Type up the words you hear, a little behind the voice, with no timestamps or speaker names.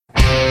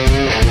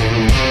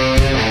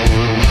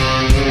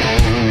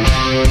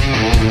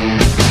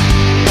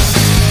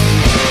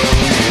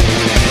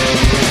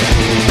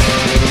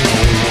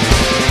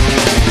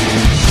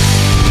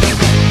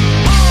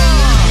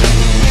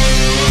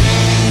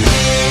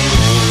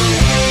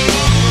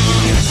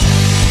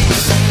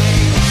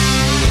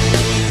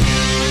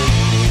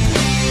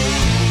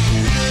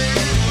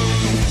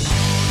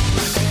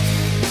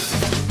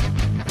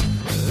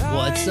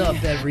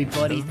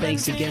everybody.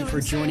 Thanks again for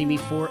joining me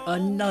for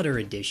another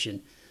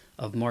edition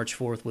of March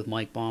 4th with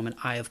Mike Bauman.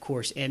 I, of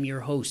course, am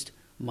your host,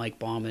 Mike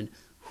Bauman.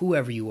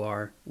 Whoever you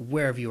are,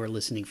 wherever you are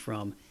listening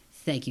from,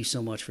 thank you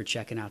so much for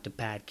checking out the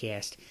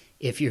podcast.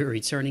 If you're a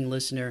returning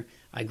listener,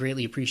 I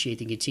greatly appreciate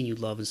the continued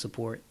love and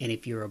support. And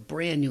if you're a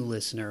brand new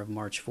listener of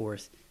March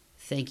 4th,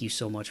 thank you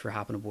so much for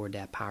hopping aboard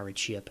that pirate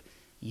ship.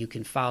 You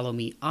can follow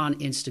me on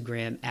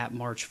Instagram at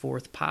March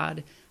 4th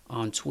Pod,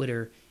 on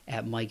Twitter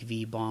at Mike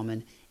V.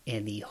 Bauman,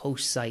 and the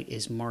host site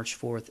is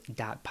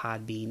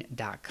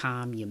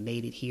march4th.podbean.com. You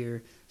made it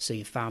here, so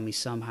you found me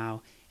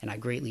somehow, and I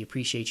greatly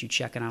appreciate you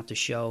checking out the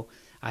show.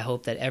 I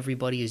hope that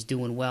everybody is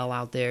doing well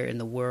out there in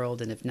the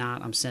world, and if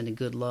not, I'm sending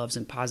good loves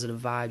and positive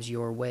vibes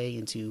your way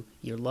and to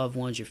your loved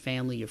ones, your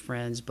family, your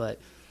friends. But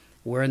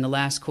we're in the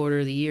last quarter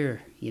of the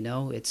year. You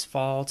know, it's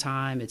fall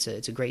time. It's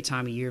a great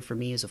time of year for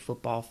me as a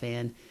football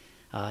fan.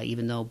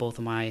 Even though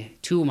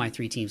two of my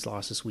three teams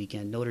lost this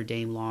weekend. Notre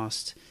Dame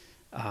lost,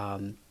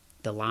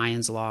 the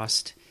Lions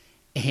lost,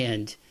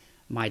 and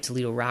my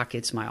Toledo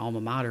Rockets, my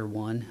alma mater,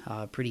 won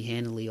pretty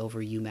handily over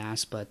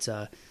UMass. But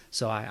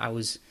so I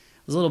was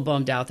a little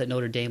bummed out that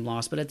Notre Dame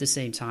lost. But at the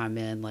same time,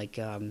 man,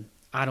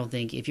 I don't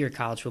think if you're a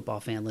college football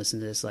fan, listen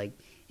to this.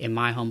 In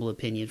my humble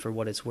opinion, for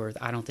what it's worth,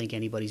 I don't think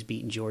anybody's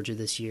beaten Georgia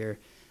this year.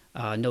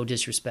 No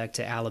disrespect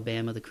to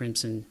Alabama, the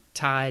Crimson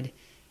Tide.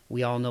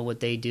 We all know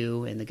what they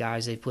do and the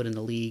guys they've put in the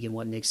league and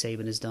what Nick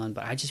Saban has done.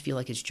 But I just feel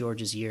like it's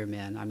Georgia's year,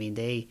 man. I mean,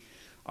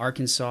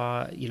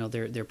 Arkansas,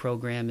 their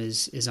program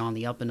is on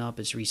the up and up.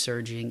 It's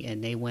resurging,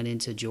 and they went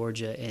into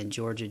Georgia, and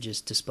Georgia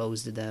just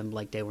disposed of them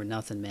like they were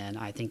nothing, man.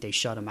 I think they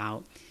shut them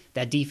out.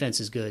 That defense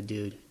is good,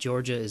 dude.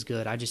 Georgia is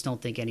good. I just don't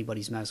think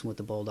anybody's messing with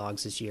the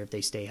Bulldogs this year if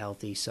they stay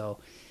healthy. So,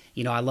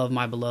 I love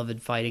my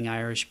beloved Fighting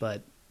Irish,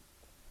 but,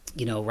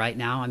 right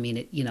now, I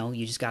mean,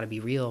 you just got to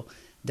be real.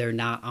 They're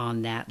not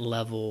on that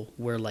level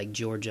where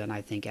Georgia and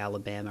I think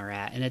Alabama are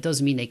at. And it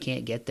doesn't mean they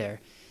can't get there.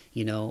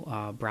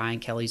 Brian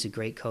Kelly's a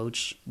great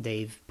coach.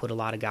 They've put a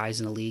lot of guys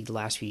in the league the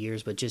last few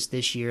years, but just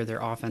this year their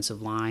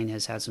offensive line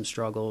has had some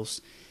struggles.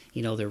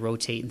 They're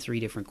rotating three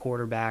different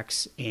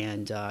quarterbacks.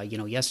 And,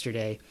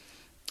 yesterday,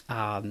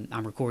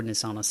 I'm recording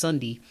this on a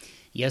Sunday.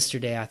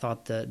 Yesterday, I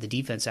thought the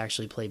defense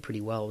actually played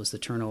pretty well. It was the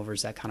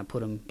turnovers that kind of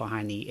put them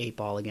behind the eight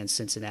ball against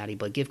Cincinnati.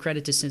 But give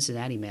credit to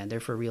Cincinnati, man. They're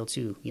for real,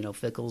 too.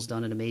 Fickle's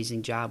done an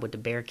amazing job with the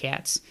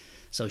Bearcats.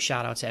 So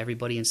shout out to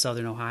everybody in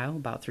Southern Ohio,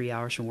 about 3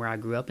 hours from where I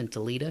grew up in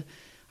Toledo.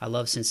 I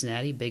love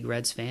Cincinnati, big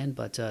Reds fan,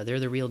 but they're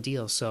the real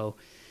deal. So,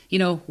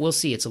 we'll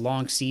see. It's a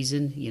long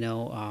season.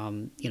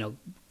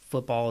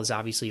 Football is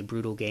obviously a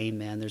brutal game,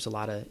 man. There's a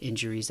lot of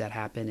injuries that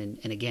happen.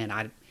 And again,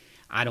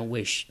 I don't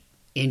wish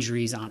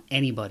injuries on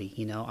anybody.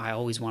 I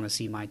always want to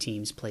see my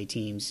teams play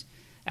teams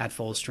at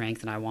full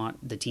strength, and I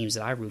want the teams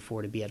that I root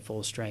for to be at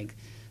full strength.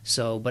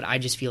 So, but I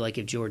just feel like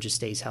if Georgia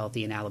stays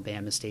healthy and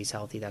Alabama stays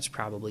healthy, that's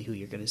probably who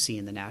you're going to see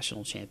in the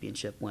national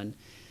championship when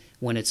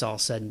it's all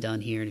said and done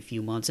here in a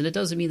few months. And it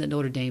doesn't mean that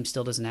Notre Dame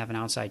still doesn't have an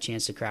outside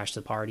chance to crash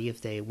the party if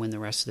they win the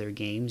rest of their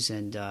games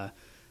and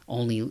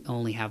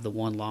only have the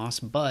one loss.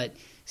 But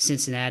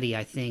Cincinnati,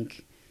 I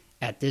think,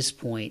 at this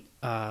point,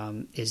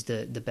 is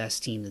the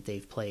best team that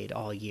they've played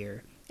all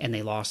year, and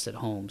they lost at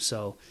home.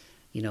 So,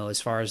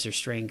 as far as their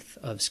strength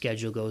of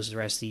schedule goes the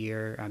rest of the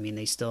year, I mean,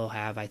 they still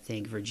have, I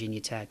think, Virginia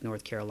Tech,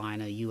 North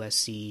Carolina,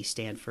 USC,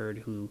 Stanford,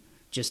 who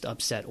just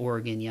upset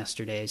Oregon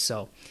yesterday.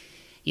 So,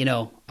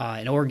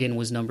 and Oregon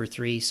was number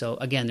 3. So,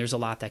 again, there's a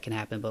lot that can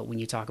happen. But when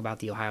you talk about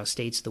the Ohio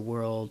States of the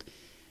world,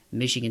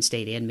 Michigan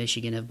State and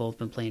Michigan have both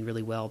been playing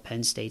really well.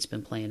 Penn State's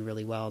been playing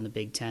really well in the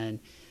Big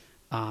Ten.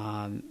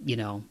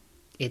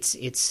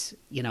 It's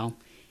you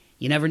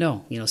never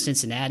know.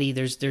 Cincinnati,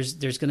 there's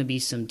going to be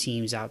some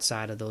teams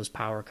outside of those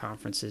power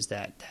conferences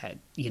that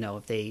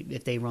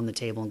if they run the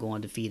table and go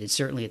undefeated,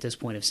 certainly at this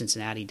point if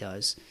Cincinnati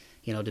does,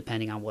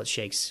 depending on what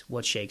shakes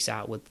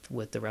out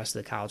with the rest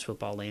of the college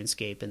football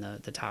landscape in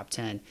the top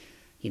 10,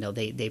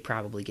 they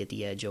probably get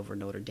the edge over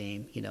Notre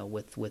Dame,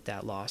 with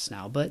that loss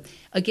now. But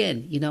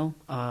again,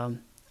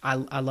 I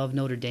love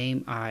Notre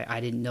Dame.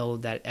 I didn't know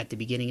that at the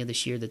beginning of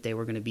this year that they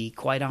were going to be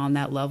quite on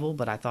that level,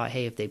 but I thought,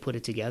 hey, if they put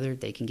it together,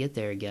 they can get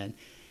there again.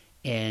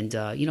 And,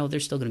 they're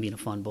still going to be in a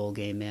fun bowl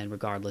game, man,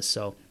 regardless.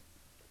 So,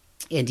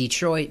 in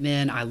Detroit,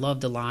 man, I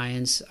love the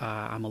Lions.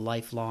 I'm a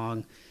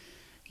lifelong,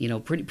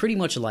 pretty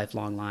much a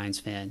lifelong Lions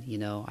fan.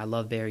 I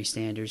love Barry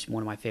Sanders,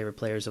 one of my favorite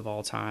players of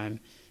all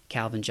time.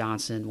 Calvin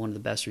Johnson, one of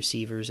the best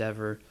receivers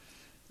ever.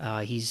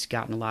 He's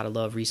gotten a lot of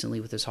love recently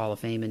with his Hall of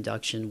Fame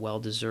induction,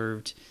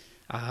 well-deserved.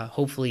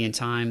 Hopefully in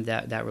time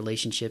that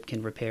relationship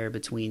can repair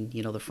between,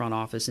 the front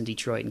office in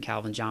Detroit and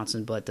Calvin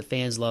Johnson. But the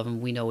fans love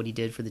him. We know what he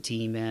did for the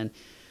team, man.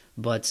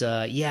 But,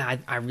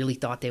 I really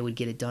thought they would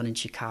get it done in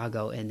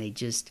Chicago, and they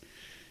just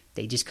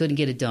couldn't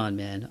get it done,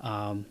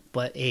 man.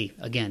 But, hey,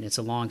 again, it's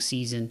a long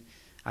season.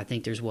 I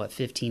think there's,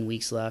 15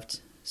 weeks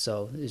left.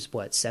 So there's,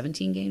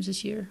 17 games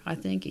this year, I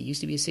think. It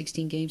used to be a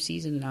 16-game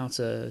season, and now it's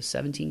a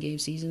 17-game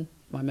season.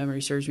 My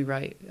memory serves me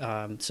right.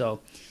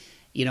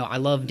 I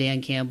love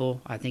Dan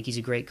Campbell. I think he's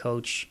a great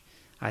coach.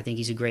 I think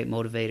he's a great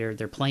motivator.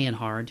 They're playing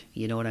hard.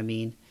 You know what I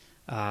mean?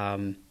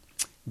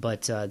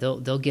 but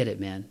they'll get it,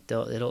 man.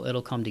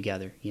 It'll come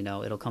together.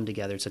 It'll come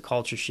together. It's a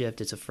culture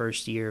shift. It's a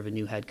first year of a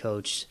new head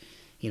coach.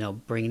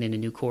 Bringing in a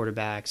new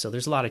quarterback. So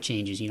there's a lot of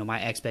changes.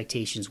 My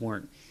expectations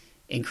weren't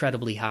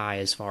incredibly high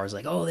as far as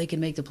like, oh, they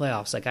can make the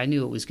playoffs. Like I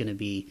knew it was going to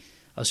be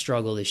a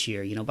struggle this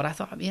year, but I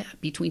thought, yeah,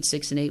 between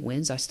 6 and 8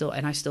 wins, I still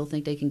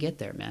think they can get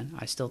there, man.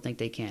 I still think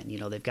they can.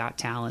 They've got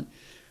talent.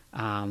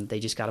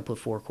 They just got to put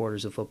 4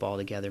 quarters of football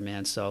together,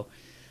 man. So,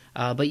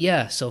 but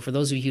yeah, so for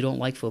those of you who don't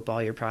like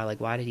football, you're probably like,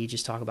 why did he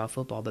just talk about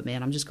football? But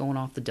man, I'm just going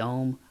off the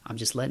dome. I'm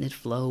just letting it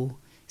flow.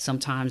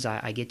 Sometimes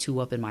I get too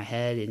up in my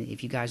head, and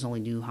if you guys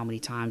only knew how many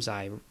times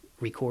I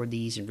record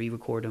these and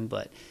re-record them,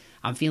 but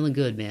I'm feeling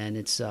good, man.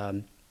 It's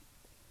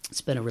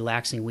been a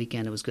relaxing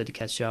weekend. It was good to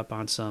catch up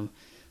on some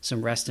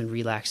rest and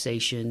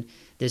relaxation.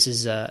 This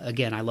is,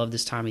 again, I love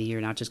this time of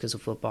year, not just because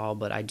of football,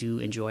 but I do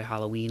enjoy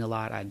Halloween a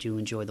lot. I do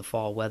enjoy the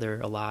fall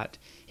weather a lot.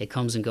 It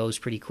comes and goes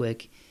pretty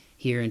quick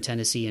here in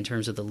Tennessee in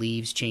terms of the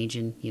leaves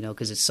changing,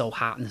 because it's so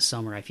hot in the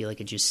summer. I feel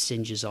like it just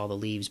singes all the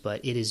leaves,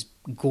 but it is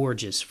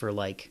gorgeous for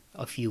like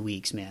a few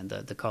weeks, man.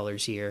 The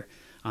colors here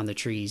on the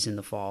trees in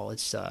the fall,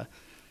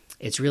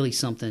 it's really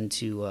something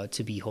to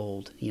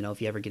behold.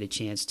 If you ever get a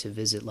chance to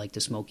visit like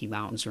the Smoky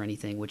Mountains or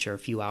anything, which are a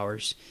few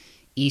hours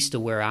east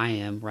of where I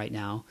am right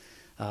now,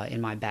 in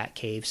my bat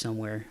cave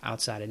somewhere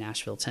outside of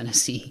Nashville,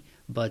 Tennessee.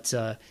 But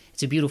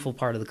it's a beautiful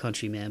part of the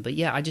country, man. But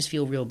yeah, I just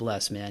feel real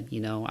blessed, man.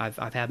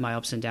 I've had my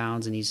ups and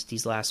downs, and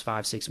these last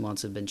 5-6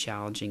 months have been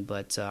challenging.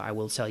 But I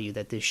will tell you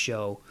that this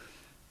show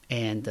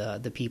and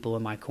the people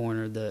in my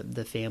corner,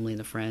 the family and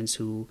the friends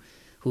who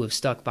have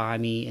stuck by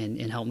me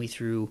and helped me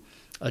through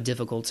a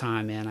difficult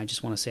time, man. I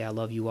just want to say I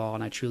love you all,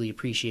 and I truly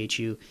appreciate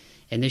you.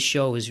 And this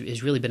show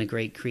has really been a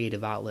great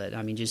creative outlet.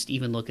 I mean, just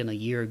even looking a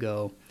year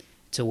ago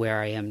to where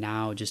I am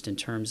now, just in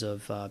terms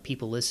of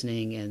people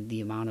listening and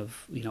the amount of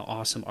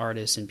awesome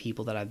artists and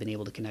people that I've been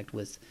able to connect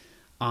with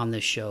on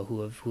this show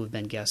who have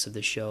been guests of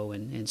the show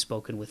and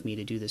spoken with me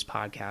to do this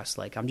podcast.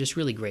 Like, I'm just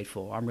really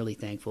grateful. I'm really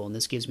thankful, and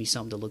this gives me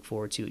something to look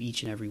forward to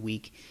each and every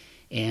week.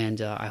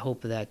 And I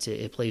hope that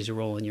it plays a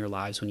role in your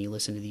lives when you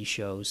listen to these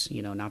shows.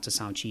 Not to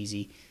sound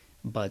cheesy,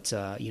 but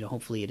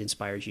hopefully it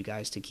inspires you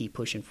guys to keep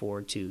pushing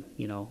forward to,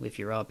 if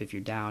you're up, if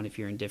you're down, if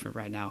you're indifferent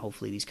right now,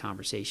 hopefully these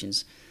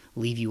conversations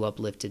leave you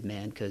uplifted,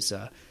 man, because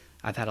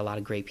I've had a lot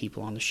of great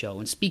people on the show.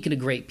 And speaking of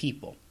great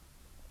people,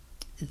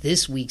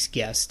 this week's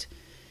guest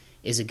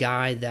is a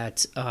guy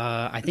that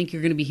I think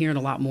you're going to be hearing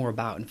a lot more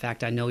about. In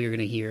fact, I know you're going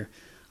to hear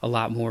a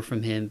lot more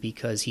from him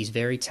because he's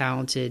very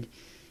talented.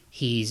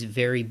 He's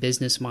very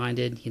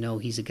business-minded.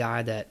 He's a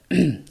guy that,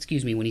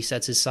 excuse me, when he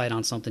sets his sight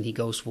on something, he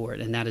goes for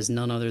it. And that is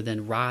none other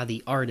than Ra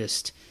the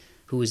Artist,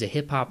 who is a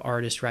hip-hop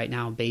artist right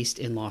now based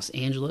in Los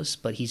Angeles,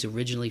 but he's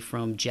originally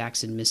from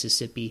Jackson,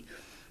 Mississippi.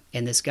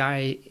 And this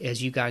guy,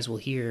 as you guys will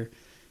hear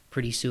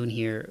pretty soon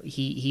here,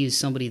 he is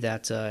somebody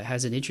that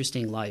has an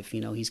interesting life.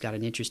 He's got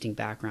an interesting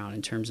background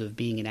in terms of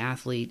being an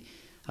athlete,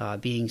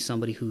 being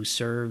somebody who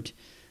served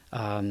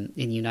in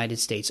the United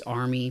States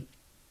Army,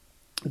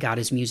 got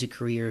his music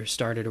career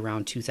started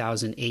around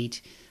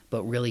 2008,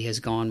 but really has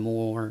gone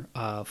more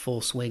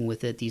full swing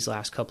with it these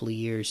last couple of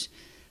years.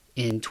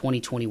 In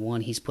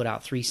 2021, he's put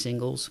out 3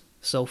 singles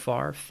so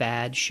far: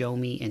 Fad, Show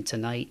Me, and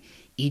Tonight,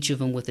 each of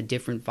them with a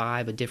different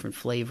vibe, a different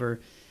flavor.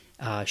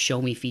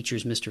 Show Me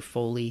features Mr.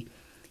 Foley.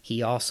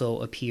 He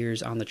also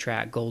appears on the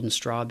track Golden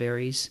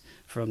Strawberries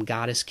from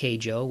Goddess K.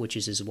 Joe, which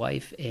is his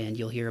wife, and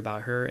you'll hear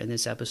about her in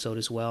this episode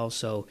as well.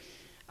 So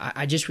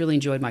I just really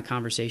enjoyed my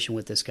conversation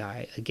with this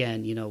guy.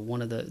 Again,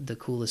 one of the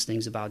coolest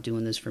things about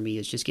doing this for me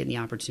is just getting the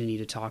opportunity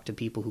to talk to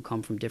people who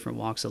come from different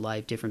walks of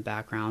life, different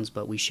backgrounds,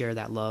 but we share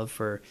that love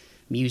for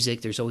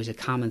music. There's always a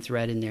common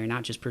thread in there,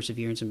 not just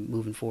perseverance and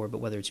moving forward,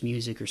 but whether it's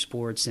music or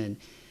sports. And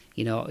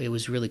it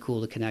was really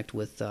cool to connect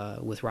with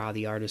Ra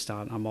the Artist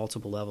on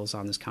multiple levels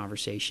on this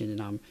conversation,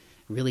 and I'm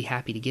really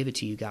happy to give it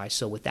to you guys.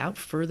 So without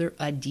further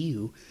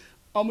ado,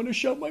 I'm going to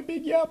shut my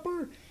big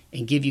yapper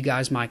and give you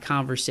guys my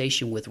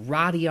conversation with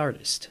Ra the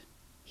Artist.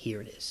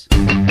 Here it is.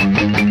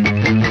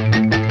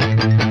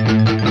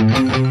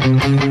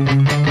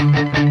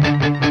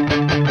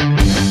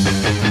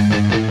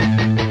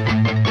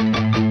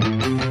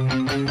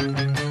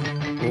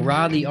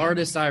 Ra the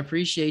Artist, I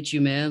appreciate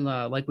you, man.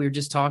 Like we were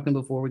just talking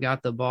before we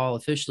got the ball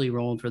officially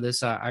rolling for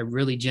this, I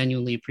really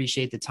genuinely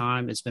appreciate the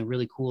time. It's been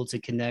really cool to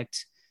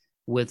connect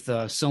with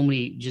so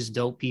many just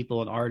dope people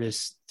and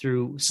artists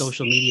through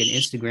social media and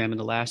Instagram in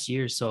the last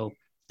year. So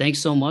thanks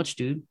so much,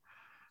 dude.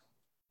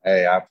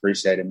 Hey, I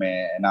appreciate it,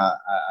 man. And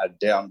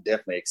I'm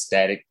definitely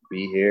ecstatic to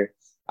be here.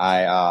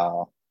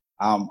 I'm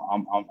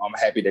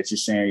happy that you're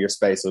sharing your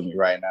space with me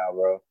right now,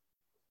 bro.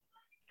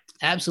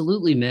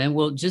 Absolutely, man.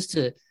 Well, just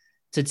to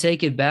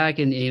take it back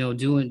and,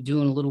 doing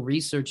a little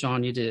research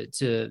on you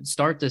to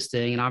start this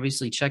thing, and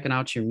obviously checking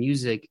out your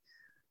music,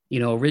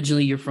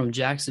 originally you're from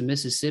Jackson,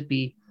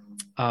 Mississippi.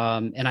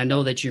 And I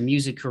know that your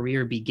music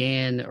career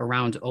began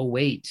around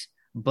 2008,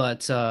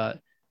 but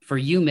for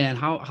you, man,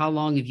 how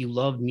long have you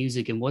loved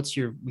music, and what's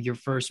your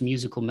first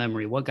musical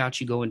memory? What got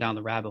you going down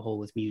the rabbit hole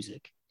with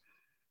music?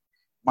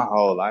 My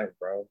whole life,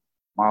 bro.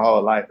 my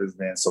whole life has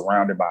been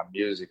surrounded by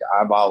music.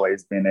 I've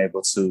always been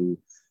able to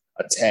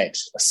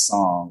attach a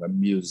song, a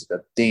music, a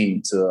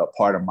theme to a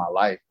part of my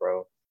life,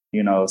 bro.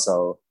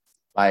 So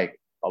like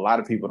a lot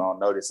of people don't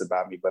know this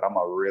about me, but I'm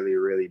a really,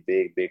 really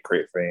big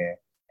Crit fan.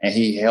 And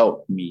he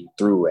helped me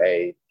through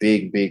a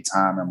big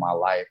time in my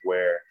life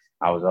where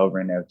I was over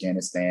in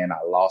Afghanistan.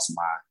 I lost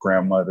my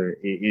grandmother.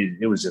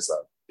 It was just a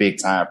big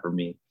time for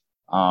me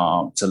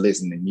to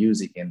listen to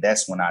music. And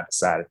that's when I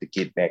decided to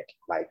get back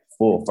like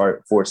full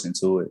force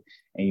into it.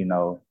 And,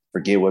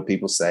 forget what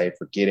people say,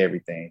 forget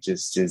everything.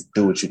 Just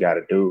do what you got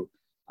to do.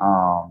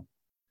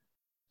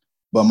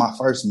 But my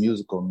first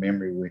musical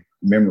memory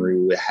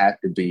would have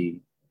to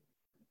be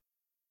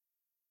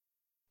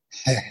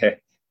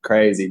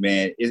crazy,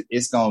 man.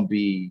 It's gonna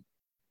be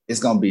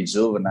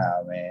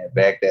Juvenile, man.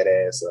 Back that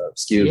ass up.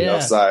 Excuse me. I'm Yeah.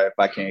 sorry if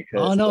I can't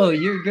Oh cuss, no, but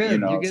you're you good.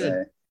 know what You're I'm good.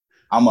 saying.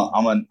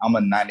 I'm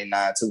a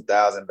 99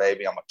 2000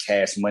 baby. I'm a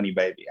Cash Money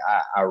baby.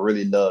 I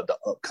really love the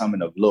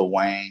upcoming of Lil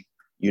Wayne.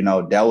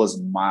 That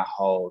was my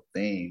whole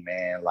thing,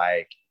 man.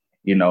 Like,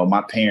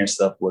 my parents'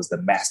 stuff was the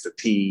Master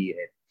P,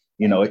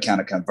 and it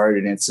kind of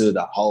converted into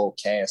the whole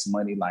Cash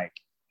Money. Like,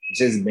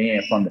 just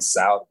being from the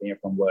South, being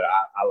from what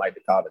I like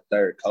to call the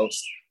third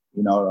coast.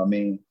 You know what I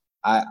mean?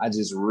 I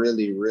just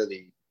really,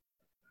 really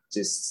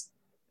just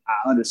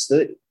I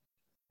understood it.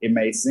 It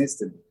made sense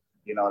to me.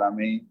 You know what I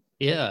mean?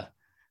 Yeah.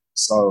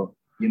 So,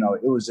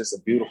 it was just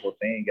a beautiful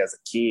thing as a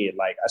kid.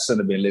 Like I should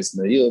have been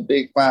listening to you, a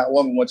big fine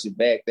woman wants you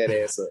back that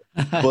ass up.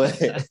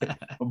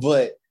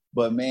 But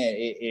but man,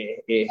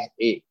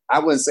 I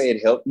wouldn't say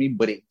it helped me,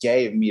 but it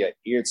gave me an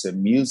ear to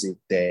music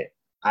that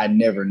I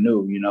never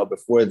knew.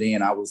 Before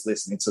then I was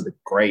listening to the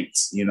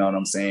greats, you know what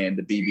I'm saying?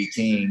 The BB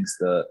Kings,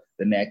 the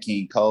Nat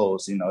King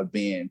Coles,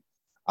 being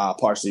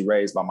partially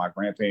raised by my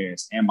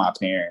grandparents and my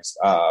parents,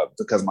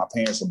 because my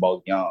parents were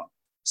both young.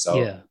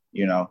 So, Yeah.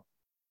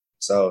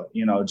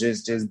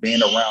 just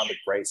being around the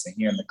greats and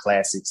hearing the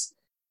classics,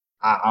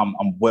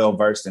 I'm well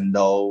versed in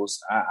those.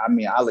 I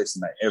mean, I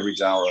listen to every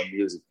genre of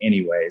music,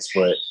 anyways.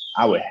 But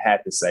I would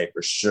have to say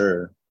for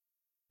sure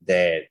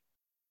that,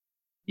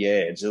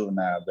 yeah,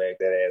 Juvenile, back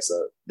that ass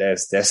up.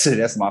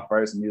 That's my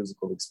first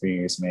musical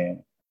experience,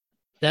 man.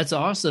 That's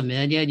awesome,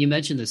 man. Yeah, you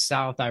mentioned the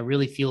South. I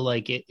really feel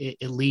like it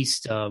at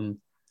least when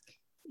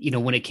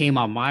it came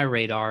on my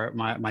radar,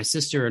 my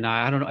sister and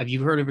I don't know, have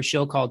you heard of a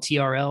show called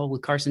TRL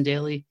with Carson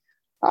Daly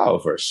Oh,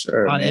 for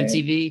sure, on man,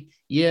 MTV?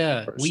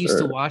 Yeah, for we used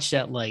to sure. watch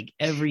that like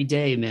every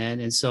day, man.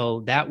 And so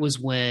that was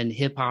when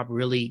hip hop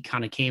really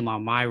kind of came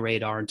on my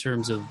radar in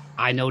terms of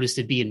I noticed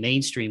it being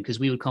mainstream because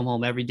we would come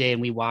home every day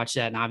and we watched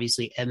that. And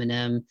obviously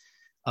Eminem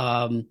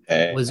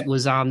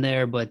was on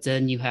there, but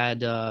then you had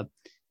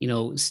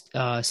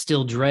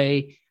Still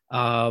Dre.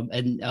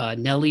 And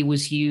Nelly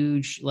was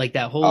huge. Like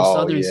that whole Oh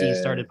southern scene yeah,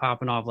 started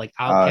popping off. Like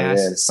oh yeah.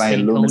 Outkast,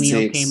 Saint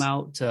Stankonia came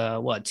Lunatics.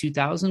 out. What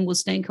 2000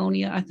 was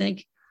Stankonia, I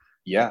think.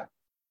 Yeah,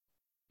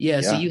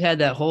 Yeah, so yeah. you had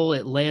that whole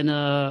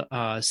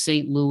Atlanta,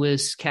 St.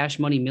 Louis, Cash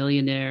Money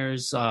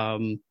Millionaires,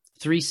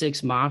 3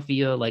 6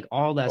 Mafia, like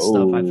all that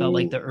stuff. I felt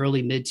like Oh the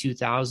early mid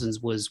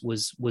 2000s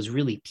was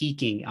really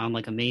peaking on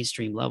like a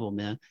mainstream level,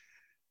 man.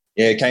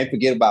 yeah. Can't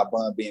forget about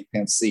Bun being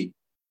Pimp C.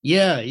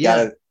 Yeah,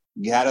 yeah.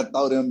 Gotta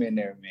throw them in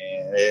there,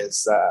 man.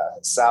 It's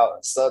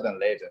Southern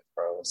legends,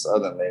 bro.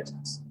 Southern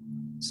legends.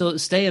 So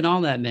staying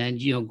on that, man,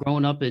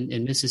 growing up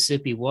in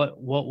Mississippi, what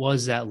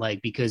was that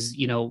like? Because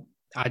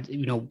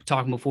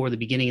talking before the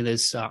beginning of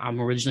this,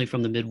 I'm originally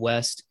from the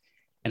Midwest,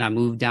 and I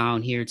moved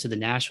down here to the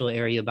Nashville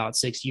area about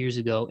 6 years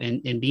ago.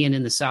 And being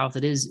in the South,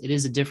 it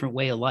is a different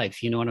way of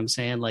life. You know what I'm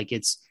saying? Like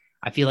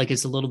I feel like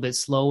it's a little bit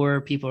slower.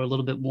 People are a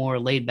little bit more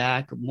laid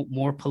back,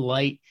 more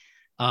polite.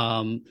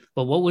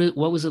 But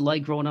what was it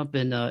like growing up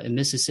in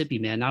Mississippi,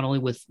 man? Not only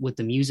with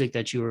the music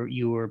that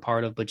you were a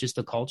part of, but just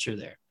the culture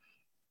there.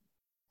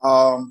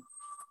 Um,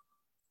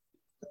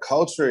 the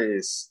culture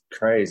is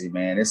crazy,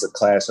 man. It's a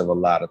clash of a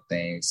lot of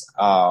things.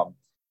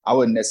 I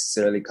wouldn't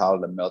necessarily call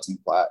it a melting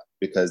pot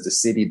because the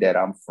city that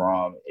I'm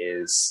from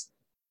is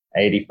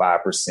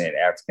 85%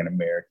 African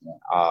American.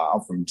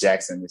 I'm from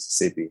Jackson,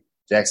 Mississippi.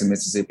 Jackson,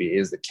 Mississippi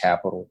is the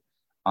capital.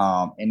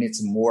 And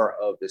it's more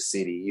of the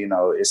city.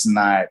 It's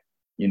not,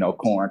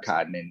 corn,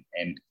 cotton,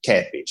 and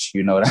catfish.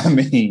 You know what I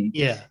mean?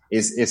 Yeah.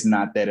 It's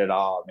not that at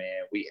all,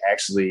 man. We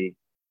actually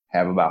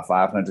have about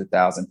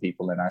 500,000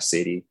 people in our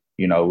city,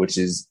 which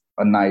is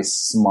a nice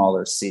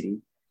smaller city.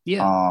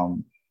 Yeah.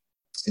 Um,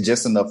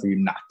 just enough for you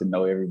not to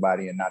know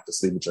everybody and not to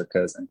sleep with your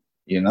cousin.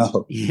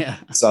 Yeah.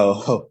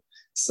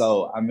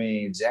 So I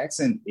mean,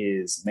 Jackson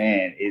is,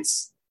 man,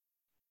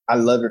 I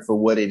love it for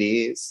what it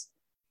is.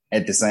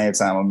 At the same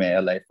time, I'm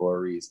in LA for a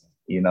reason.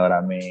 You know what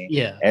I mean?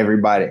 Yeah.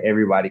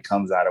 Everybody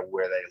comes out of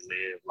where they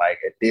live. Like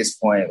at this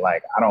point,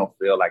 like I don't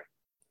feel like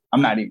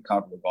I'm not even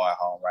comfortable going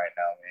home right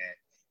now, man.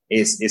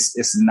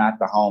 It's not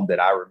the home that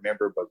I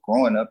remember, but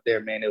growing up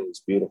there, man, it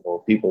was beautiful.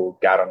 People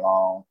got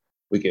along.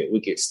 We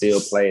could still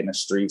play in the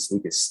streets. We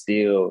could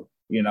still,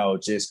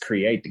 just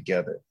create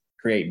together,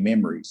 create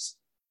memories,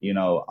 you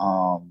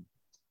know.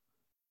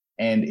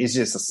 And it's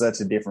just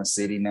such a different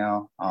city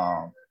now.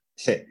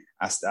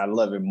 I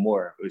love it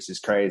more, which is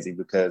crazy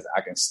because I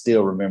can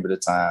still remember the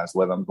times,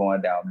 whether I'm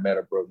going down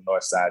Meadowbrook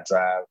Northside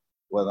Drive,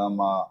 whether I'm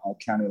on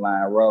County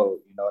Line Road.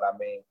 You know what I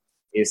mean?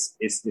 It's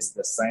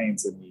the same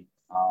to me,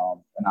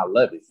 and I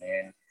love it,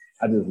 man.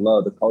 I just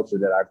love the culture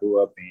that I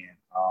grew up in.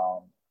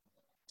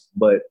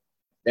 But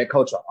that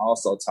culture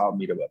also taught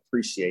me to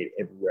appreciate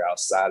everywhere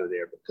outside of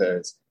there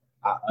because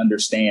I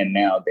understand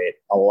now that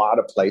a lot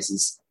of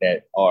places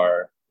that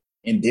are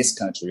in this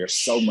country are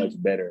so much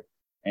better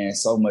and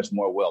so much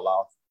more well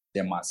off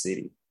than my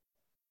city.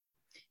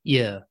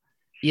 Yeah.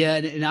 Yeah,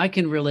 and I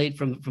can relate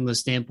from the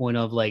standpoint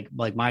of like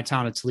my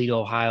town of Toledo,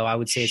 Ohio. I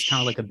would say it's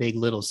kind of like a big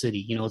little city.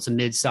 You know, it's a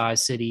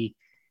mid-sized city.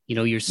 You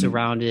know, you're Mm-hmm.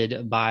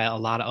 surrounded by a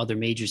lot of other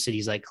major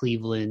cities like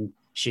Cleveland,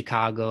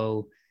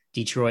 Chicago,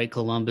 Detroit,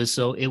 Columbus.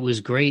 So it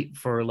was great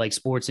for like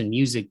sports and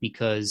music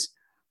because,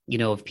 you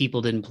know, if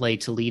people didn't play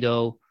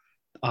Toledo,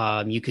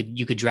 you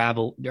could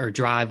travel or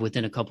drive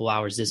within a couple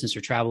hours distance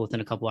or travel within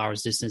a couple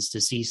hours distance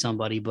to see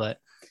somebody. But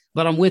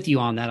I'm with you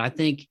on that. I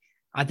think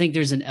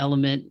there's an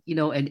element, you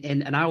know,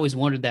 and I always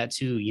wondered that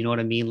too. You know what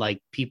I mean? Like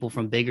people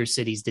from bigger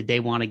cities, did they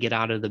want to get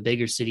out of the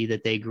bigger city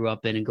that they grew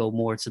up in and go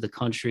more to the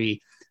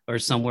country or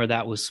somewhere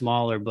that was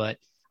smaller? But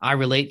I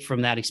relate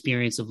from that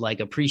experience of like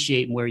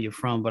appreciating where you're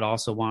from, but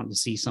also wanting to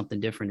see something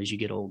different as you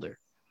get older.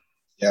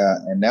 Yeah,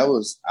 and that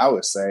was I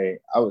would say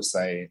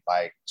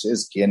like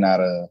just getting out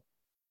of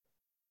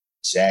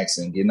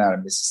Jackson, getting out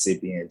of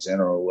Mississippi in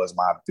general was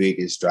my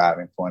biggest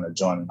driving point of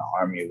joining the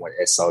army when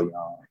it's so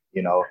young.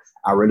 You know,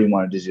 I really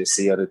wanted to just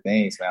see other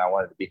things, man. I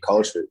wanted to be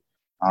cultured.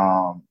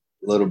 A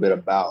little bit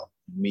about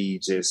me,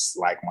 just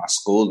like my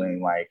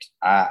schooling, like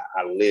I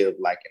lived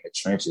like in the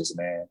trenches,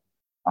 man.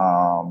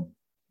 Um,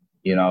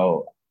 you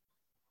know,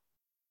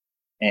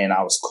 and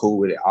I was cool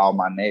with it, all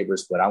my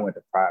neighbors, but I went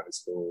to private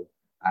school.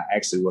 I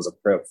actually was a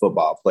prep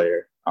football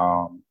player.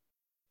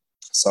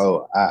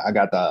 So I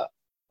got the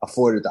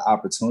afforded the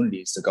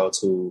opportunities to go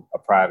to a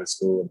private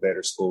school, a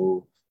better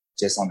school,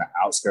 just on the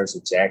outskirts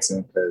of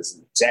Jackson,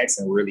 because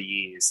Jackson really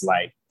is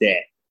like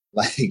that.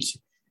 Like,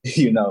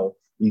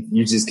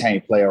 you just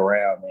can't play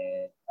around,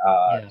 man.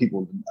 Yeah.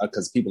 People,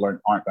 because people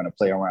aren't going to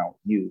play around with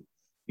you,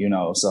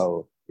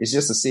 So it's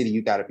just a city.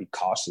 You got to be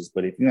cautious,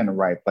 but if you're in the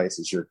right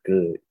places, you're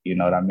good. You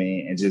know what I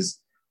mean? And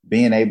just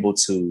being able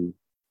to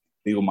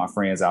be with my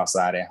friends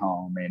outside at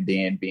home and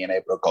then being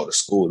able to go to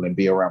school and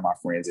be around my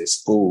friends at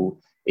school,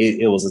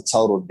 it was a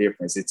total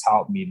difference. It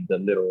taught me the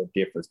literal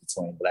difference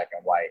between black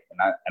and white.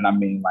 And I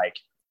mean like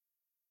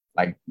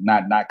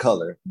not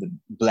color, the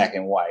black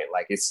and white.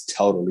 Like it's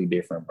totally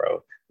different,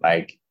 bro.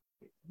 Like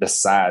the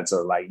sides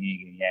are like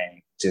yin and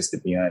yang, just to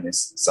be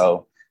honest.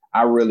 So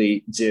I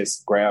really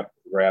just grabbed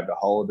a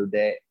hold of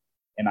that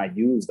and I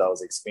used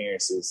those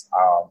experiences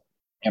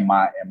in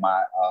my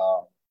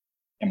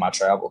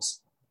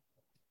travels.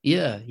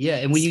 Yeah, yeah.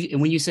 And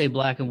when you say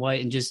black and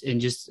white and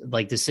just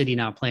like the city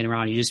not playing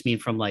around, you just mean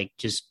from like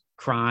just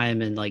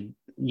crime and like,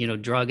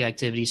 drug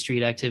activity,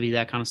 street activity,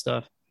 that kind of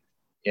stuff.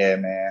 Yeah,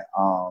 man.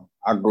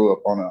 I grew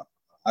up on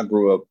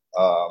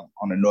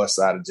the north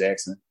side of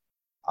Jackson,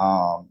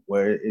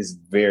 where it's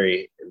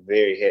very,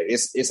 very heavy.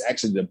 It's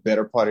actually the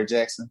better part of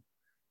Jackson.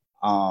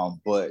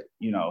 But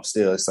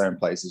still, certain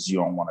places you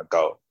don't want to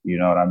go. You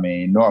know what I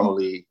mean?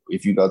 Normally,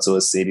 if you go to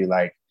a city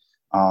like,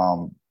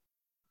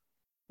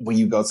 when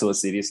you go to a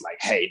city, it's like,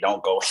 hey,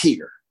 don't go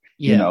here.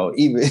 Yeah.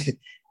 Even,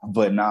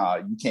 but nah,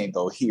 you can't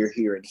go here,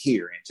 here, and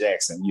here in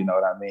Jackson. You know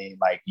what I mean?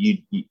 Like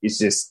it's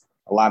just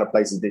a lot of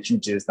places that you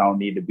just don't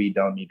need to be,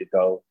 don't need to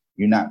go.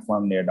 You're not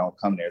from there, don't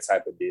come there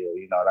type of deal.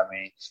 You know what I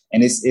mean?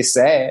 And it's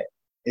sad.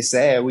 It's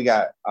sad. We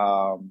got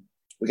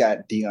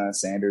Deion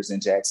Sanders in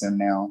Jackson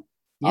now.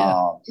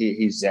 Yeah.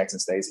 He's Jackson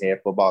State's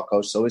head football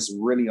coach. So it's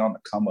really on the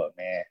come up,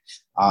 man.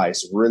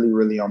 It's really,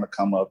 really on the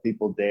come up.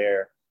 People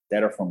there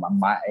that are from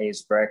my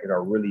age bracket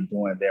are really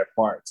doing their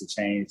part to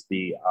change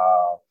the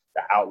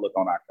outlook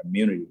on our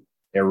community.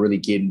 They're really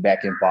getting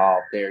back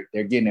involved. They're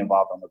getting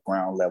involved on the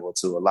ground level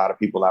too. A lot of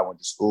people I went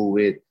to school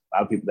with, a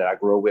lot of people that I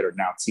grew up with are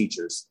now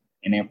teachers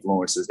and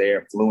influencers.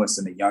 They're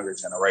influencing the younger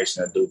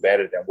generation to do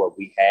better than what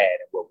we had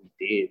and what we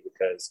did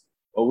because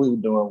what we were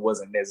doing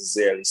wasn't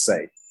necessarily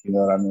safe. You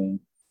know what I mean?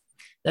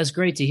 That's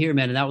great to hear,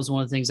 man. And that was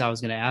one of the things I was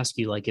going to ask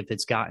you, like if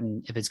it's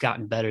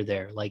gotten better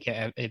there, like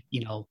if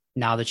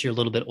now that you're a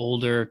little bit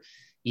older,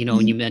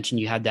 and you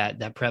mentioned you had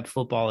that prep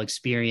football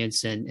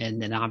experience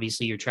and then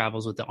obviously your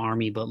travels with the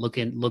Army, but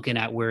looking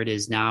at where it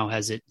is now,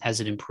 has it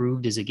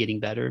improved? Is it getting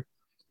better?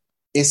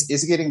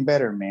 It's getting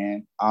better,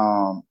 man.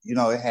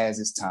 It has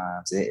its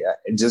times. It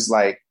just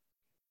like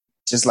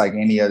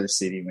any other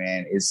city,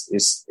 man.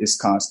 It's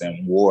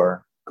constant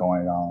war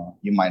going on.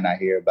 You might not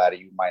hear about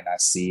it, you might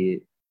not see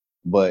it,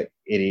 but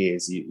it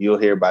is. You'll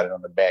hear about it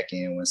on the back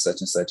end when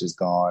such and such is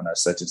gone or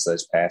such and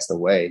such passed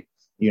away.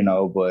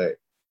 But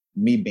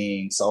me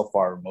being so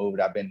far removed,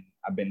 I've been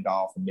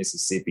gone from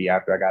Mississippi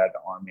after I got out of the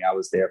Army. I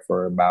was there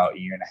for about a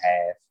year and a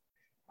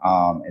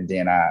half. And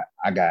then I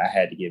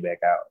had to get back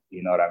out.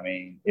 You know what I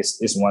mean?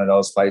 It's one of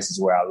those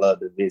places where I love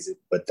to visit,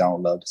 but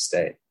don't love to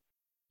stay.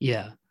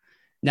 Yeah.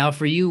 Now,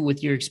 for you,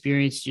 with your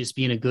experience just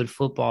being a good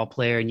football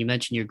player, and you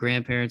mentioned your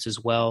grandparents as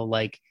well,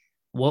 like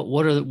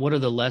what are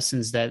the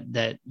lessons that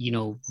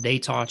they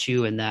taught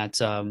you, and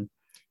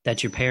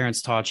that your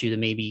parents taught you to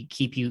maybe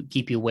keep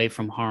you away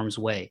from harm's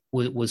way?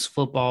 Was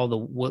football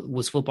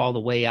was football the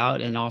way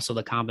out, and also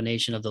the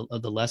combination of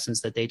the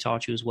lessons that they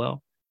taught you as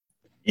well?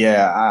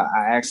 Yeah,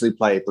 I actually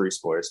played three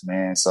sports,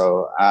 man.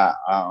 So I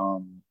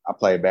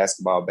played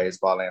basketball,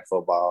 baseball, and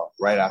football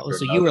right Oh, after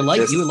so another. you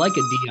were like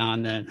a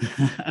Dion then.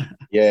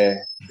 Yeah,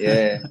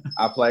 yeah.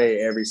 I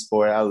played every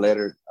sport. I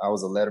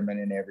was a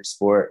letterman in every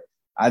sport.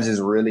 I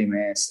just really,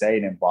 man,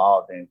 stayed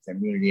involved in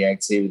community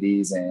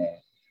activities and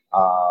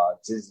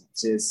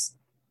just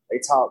they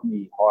taught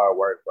me hard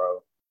work,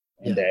 bro.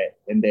 And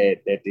Yeah.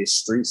 that this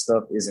street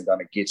stuff isn't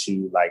gonna get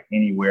you like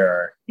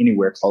anywhere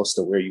close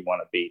to where you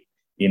want to be,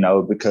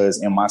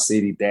 because in my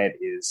city that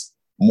is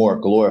more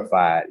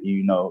glorified,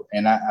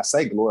 and I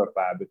say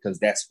glorified because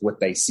that's what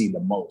they see the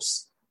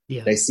most.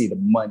 Yeah. They see the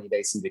money,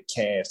 they see the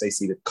cash, they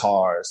see the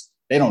cars.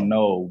 They don't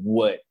know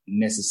what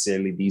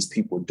necessarily these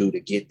people do to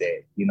get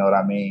that. You know what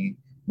I mean?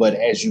 But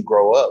as you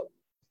grow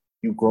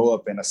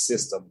up in a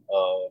system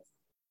of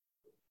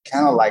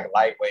kind of like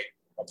lightweight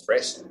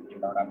oppression. You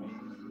know what I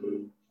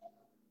mean?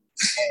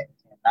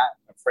 And not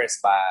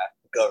oppressed by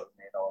the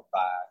government or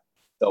by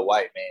the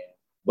white man,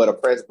 but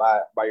oppressed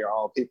by your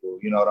own people.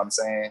 You know what I'm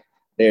saying?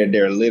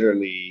 They're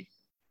literally,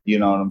 you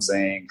know what I'm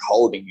saying,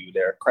 holding you.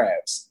 They're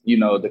crabs.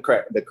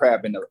 The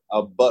crab in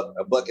a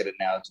bucket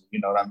analogy. You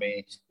know what I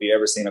mean? If you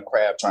ever seen a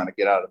crab trying to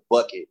get out of the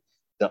bucket,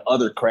 the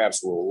other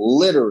crabs will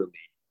literally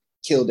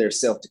kill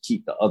themselves to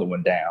keep the other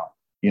one down.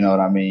 You know what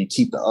I mean?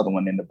 Keep the other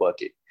one in the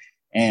bucket.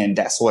 And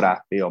that's what I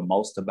feel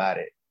most about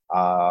it.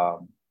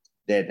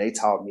 That they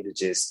taught me to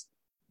just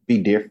be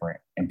different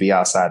and be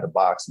outside the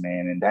box,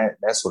 man. And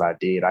that's what I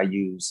did. I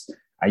use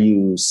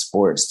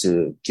sports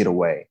to get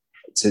away,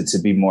 to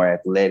be more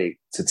athletic,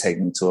 to take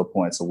me to a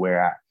point to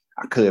where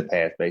I could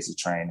pass basic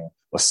training,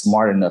 was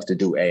smart enough to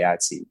do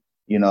AIT.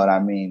 You know what I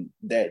mean?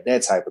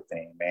 That type of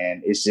thing,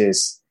 man. It's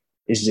just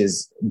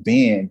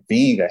being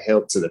a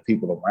help to the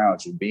people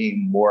around you,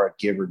 being more a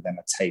giver than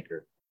a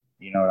taker.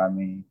 You know what I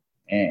mean?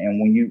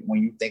 And when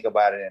you think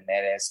about it in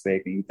that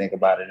aspect, and you think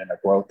about it in a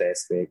growth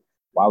aspect,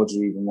 why would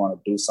you even want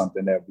to do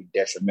something that would be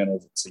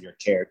detrimental to your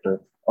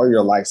character or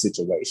your life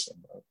situation,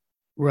 bro?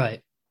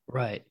 Right.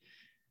 Right.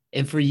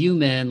 And for you,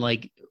 man,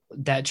 like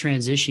that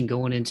transition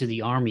going into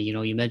the army,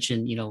 you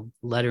mentioned,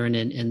 lettering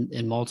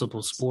in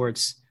multiple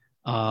sports.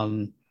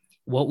 Um,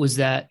 what was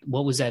that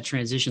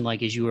transition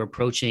like as you were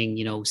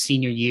approaching,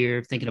 senior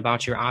year, thinking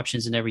about your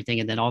options and everything,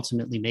 and then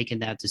ultimately making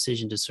that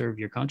decision to serve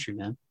your country,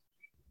 man?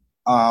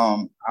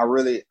 I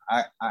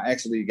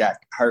actually got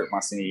hurt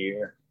my senior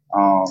year,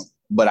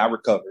 but I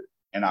recovered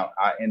and I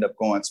ended up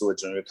going to a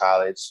junior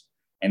college,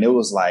 and it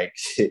was like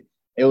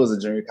it was a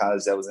junior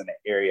college that was in the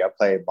area. I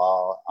played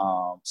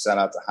ball. Shout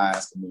out to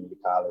Hines Community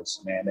College,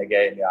 man. They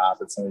gave me an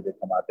opportunity to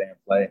come out there and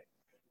play.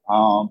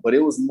 But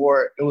it was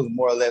more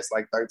or less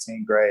like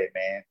 13th grade,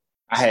 man.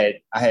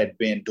 I had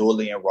been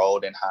dually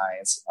enrolled in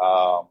Hines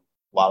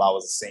while I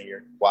was a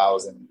senior. While I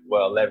was in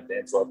 11th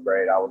and 12th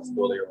grade, I was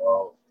dually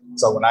enrolled.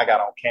 So when I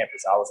got on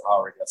campus, I was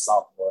already a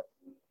sophomore.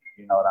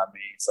 You know what I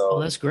mean? Oh, So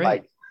that's great.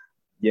 like,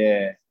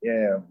 yeah,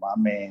 yeah. I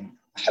mean,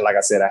 like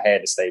I said, I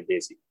had to stay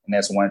busy, and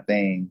that's one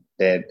thing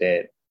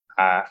that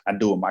I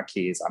do with my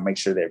kids. I make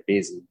sure they're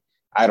busy.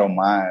 I don't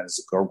mind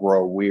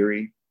grow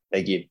weary.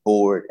 They get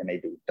bored and they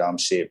do dumb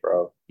shit,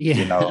 bro.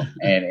 Yeah.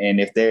 And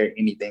if they're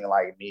anything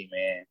like me,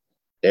 man,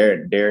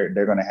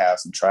 they're gonna have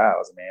some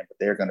trials, man. But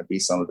they're gonna be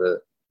some of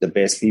the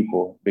best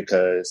people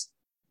because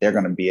they're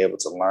gonna be able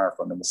to learn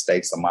from the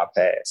mistakes of my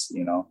past.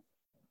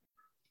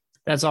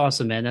 That's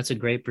awesome, man. That's a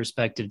great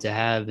perspective to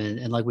have.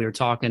 And like we were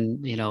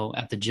talking,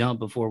 at the jump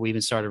before we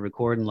even started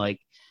recording, like,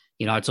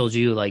 I told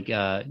you, like,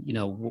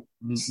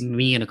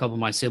 me and a couple of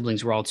my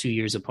siblings were all 2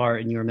 years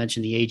apart, and you were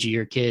mentioning the age of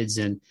your kids.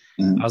 And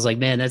I Mhm. was like,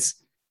 man,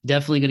 that's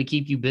definitely going to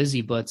keep you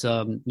busy. But,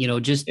 Yeah.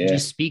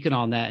 just speaking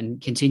on that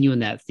and continuing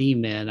that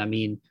theme, man, I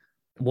mean,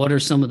 what are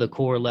some of the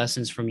core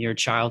lessons from your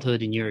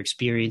childhood and your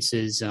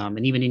experiences,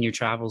 and even in your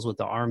travels with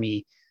the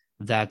Army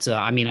that,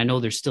 I mean, I know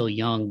they're still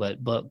young,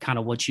 but kind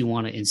of what you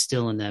want to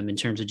instill in them in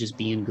terms of just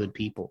being good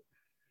people?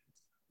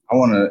 I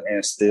want to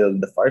instill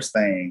the first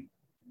thing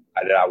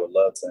that I would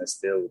love to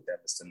instill with them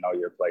is to know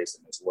your place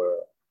in this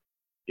world.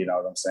 You know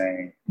what I'm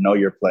saying? Know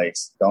your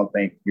place. Don't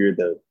think you're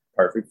the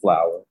perfect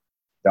flower.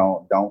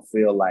 Don't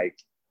feel like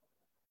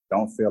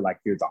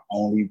you're the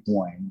only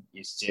one.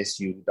 It's just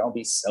you. Don't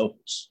be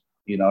selfish.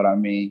 You know what I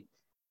mean?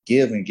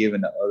 Give and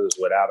giving to others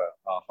without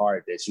a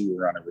heart that you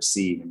were going to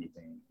receive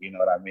anything. You know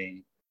what I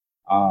mean?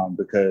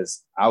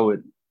 Because I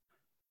would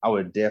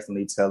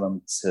definitely tell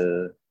them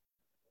to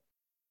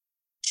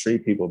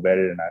treat people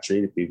better than I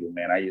treated people.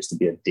 Man, I used to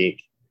be a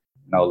dick,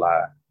 no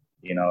lie.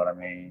 You know what I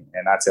mean?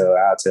 And I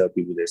tell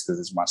people this because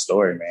it's my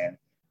story, man.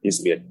 I used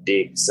to be a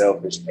dick,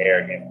 selfish,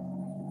 arrogant.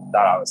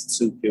 Thought I was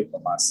too cute for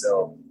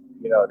myself.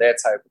 That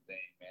type of thing,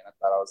 man. I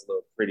thought I was a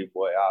little pretty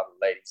boy. All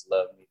the ladies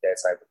love me, that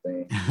type of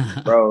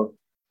thing. Bro,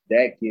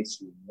 that gets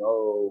you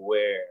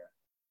nowhere.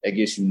 that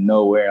gets you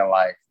nowhere in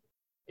life.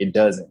 It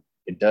doesn't.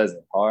 It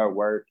doesn't. Hard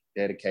work,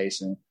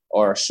 dedication,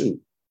 or shoot,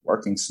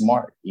 working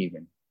smart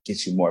even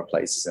gets you more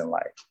places in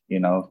life, you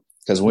know,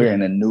 because we're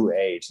in a new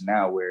age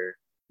now where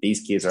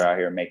these kids are out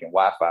here making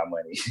Wi-Fi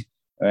money.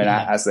 And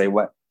I say,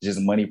 what, just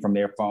money from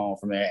their phone,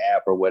 from their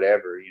app or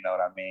whatever, you know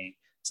what I mean?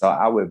 So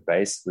I would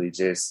basically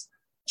just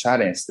try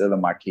to instill in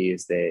my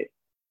kids that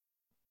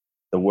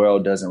the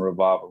world doesn't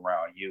revolve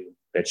around you,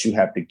 that you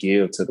have to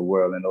give to the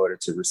world in order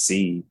to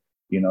receive,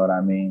 you know what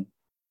I mean?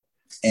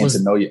 And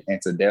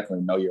to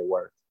definitely know your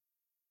worth.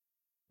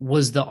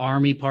 Was the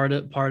Army part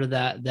of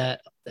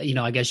that, you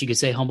know, I guess you could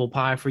say humble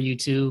pie for you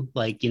too?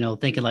 Like, you know,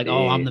 thinking like,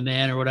 oh, I'm the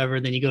man or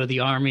whatever. Then you go to the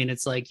Army and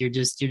it's like, you're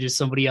just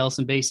somebody else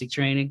in basic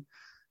training.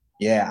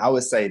 Yeah, I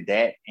would say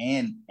that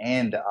and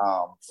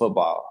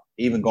football,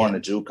 even going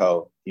to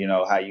JUCO, you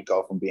know, how you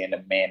go from being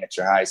a man at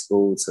your high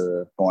school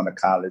to going to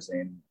college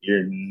and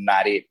you're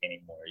not it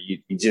anymore. You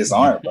just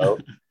aren't, bro.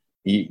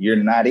 You're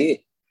not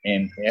it.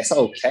 And that's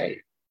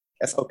okay.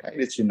 That's okay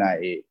that you're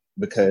not it,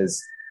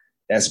 because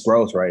that's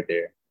growth right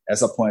there.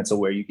 That's a point to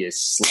where you get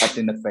slapped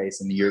in the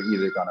face and you're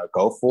either going to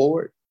go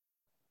forward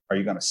or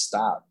you're going to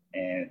stop.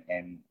 And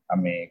I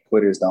mean,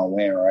 quitters don't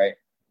win, right?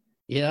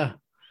 Yeah.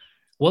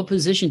 What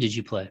position did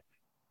you play?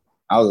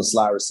 I was a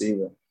slot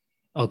receiver.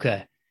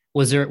 Okay.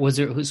 Was there,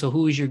 so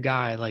who was your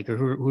guy? Like, or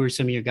who are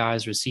some of your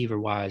guys receiver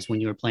wise when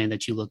you were playing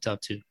that you looked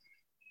up to?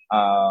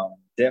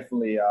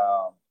 Definitely,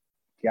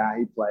 guy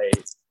he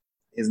played,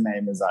 his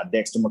name is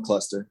Dexter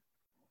McCluster.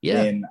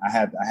 Yeah. And I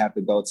have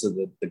to go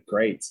to the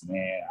greats,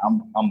 man.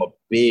 I'm a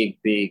big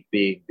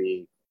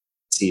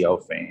T.O.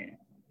 fan.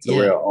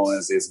 Terrell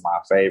Owens is my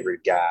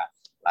favorite guy.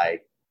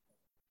 Like,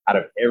 out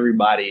of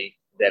everybody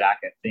that I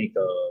can think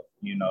of,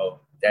 you know,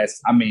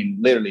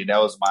 literally that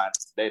was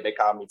they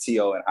called me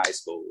T.O. in high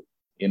school,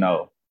 you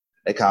know.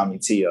 They called me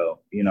T.O.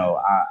 You know,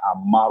 I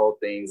modeled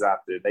things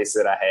after. They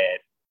said I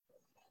had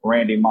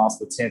Randy Moss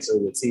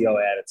potential with T.O.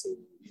 attitude.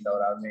 You know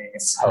what I mean?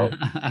 So,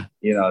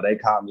 you know, they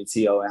called me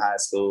T.O. in high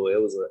school. It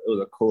was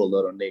a cool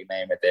little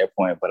nickname at that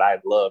point, but I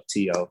love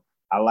T.O.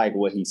 I like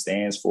what he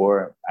stands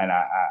for, and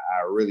I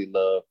really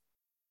love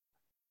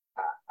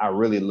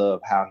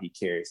how he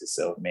carries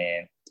himself,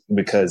 man,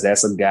 because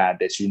that's a guy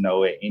that, you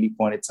know, at any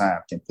point in time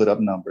can put up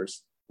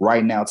numbers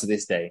right now to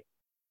this day.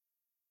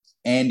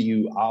 And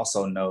you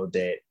also know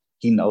that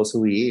he knows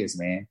who he is,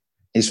 man.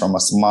 He's from a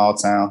small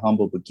town,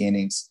 humble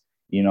beginnings,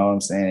 you know what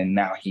I'm saying? And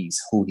now he's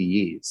who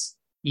he is.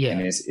 Yeah.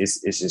 And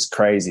it's just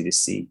crazy to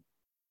see.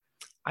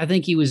 I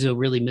think he was a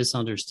really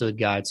misunderstood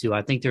guy too.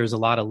 I think there was a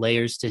lot of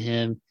layers to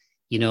him.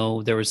 You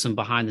know, there was some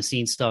behind the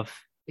scenes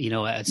stuff, you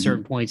know, at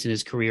certain points in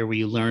his career where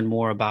you learn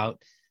more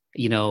about,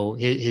 you know,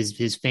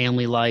 his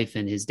family life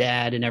and his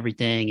dad and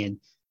everything,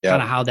 and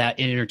kind of how that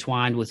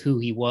intertwined with who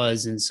he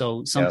was. And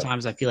so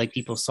sometimes I feel like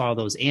people saw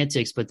those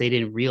antics, but they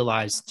didn't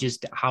realize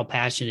just how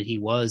passionate he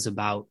was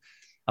about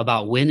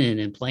winning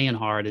and playing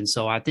hard. And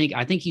so I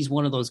think he's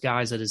one of those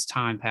guys that as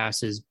time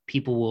passes,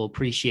 people will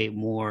appreciate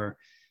more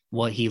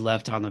what he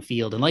left on the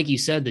field. And like you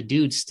said, the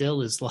dude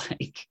still is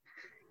like,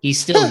 he's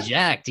still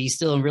jacked. He's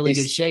still in really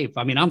good shape.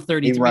 I mean, I'm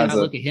 33 and I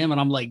look at him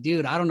and I'm like,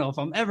 dude, I don't know if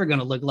I'm ever going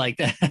to look like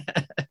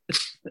that.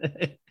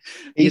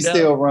 He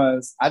still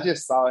runs. I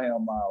just saw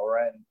him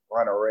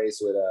run a race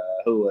with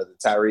who was it?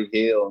 Tyreek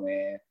Hill,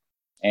 man.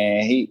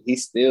 And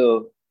he's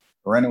still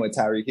running with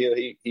Tyreek Hill.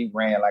 He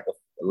ran like a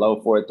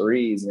low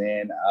 4.3s,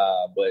 man.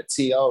 But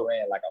T.O.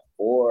 ran like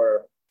a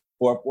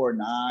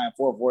 4.49,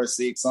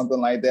 4.46, something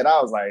like that.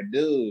 I was like,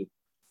 dude,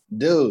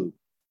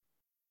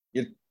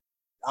 you're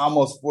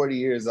almost 40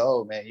 years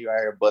old, man. You out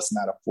here busting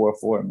out a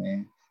 4.4,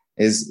 man.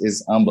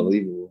 It's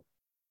unbelievable.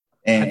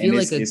 And I feel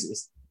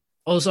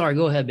oh, sorry.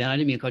 Go ahead, man. I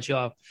didn't mean to cut you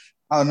off.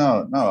 Oh,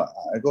 no.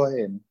 Go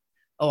ahead.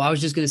 Oh, I was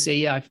just going to say,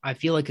 yeah, I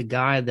feel like a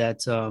guy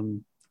that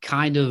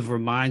kind of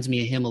reminds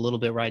me of him a little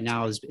bit right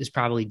now is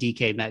probably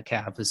DK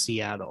Metcalf of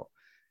Seattle.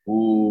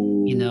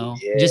 Ooh, you know,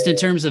 just in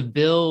terms of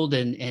build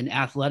and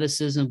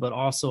athleticism, but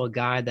also a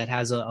guy that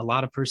has a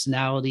lot of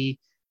personality.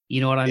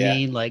 You know what I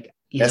mean? Like,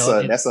 that's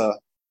an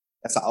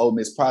Ole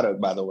Miss product,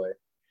 by the way.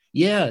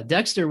 Yeah,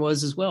 Dexter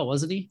was as well,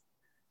 wasn't he?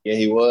 Yeah,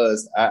 he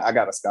was. I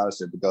got a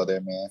scholarship to go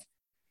there, man.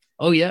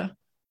 Oh yeah.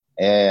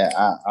 And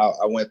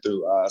I went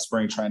through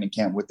spring training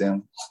camp with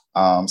them.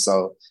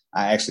 So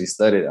I actually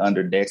studied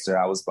under Dexter.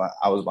 I was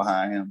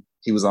behind him.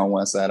 He was on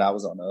one side, I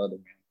was on the other,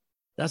 man.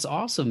 That's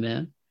awesome,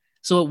 man.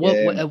 So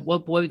at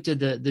what point did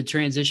the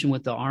transition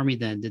with the Army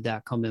then did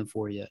that come in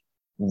for you?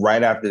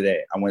 Right after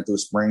that, I went through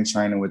spring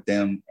training with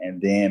them,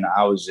 and then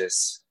I was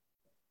just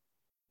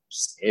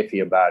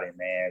iffy about it,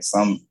 man.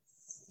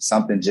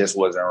 Something just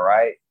wasn't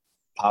right.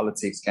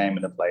 Politics came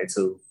into play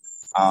too.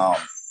 I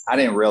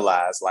didn't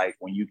realize, like,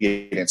 when you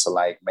get into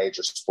like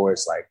major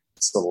sports, like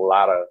it's a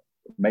lot of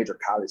major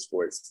college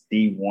sports,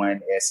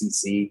 D1,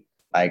 SEC,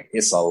 like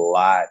it's a whole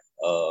lot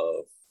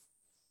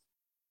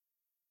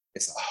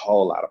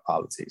of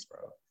politics, bro.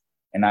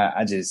 And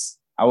I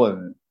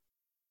wasn't,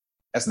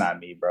 that's not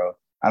me, bro.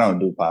 I don't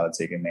do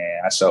politicking,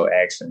 man. I show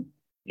action.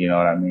 You know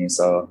what I mean?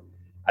 So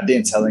I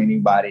didn't tell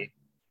anybody.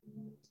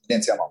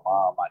 Didn't tell my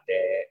mom, my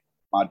dad.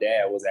 my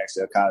dad was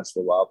actually a college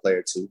football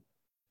player too.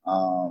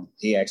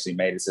 He actually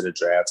made it to the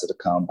draft, to the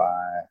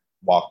combine,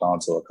 walked on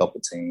to a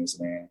couple teams,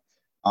 man.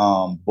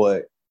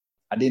 But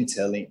I didn't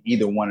tell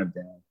either one of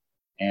them.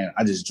 And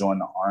I just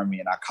joined the Army,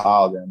 and I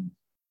called him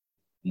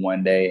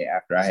one day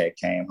after I had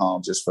came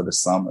home just for the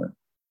summer.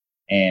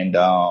 And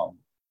I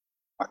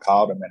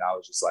called him and I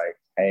was just like,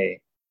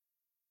 hey,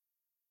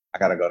 I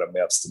got to go to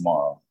MEPS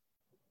tomorrow,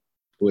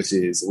 which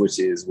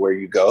is where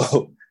you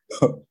go,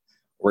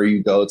 where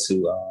you go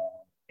to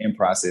in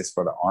process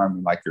for the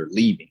Army, like you're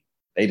leaving.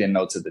 They didn't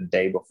know till the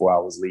day before I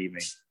was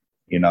leaving,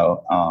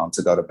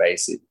 to go to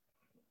basic.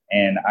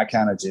 And I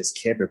kind of just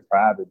kept it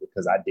private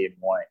because I didn't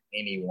want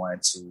anyone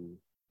to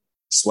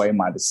sway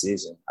my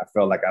decision. I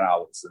felt like I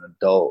was an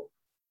adult.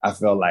 I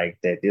felt like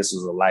that this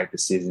was a life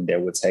decision that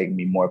would take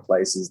me more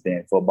places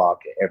than football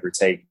could ever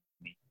take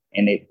me.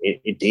 And it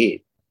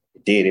did.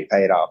 It did. It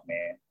paid off,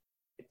 man.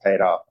 It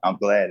paid off. I'm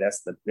glad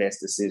that's the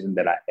best decision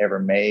that I ever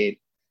made.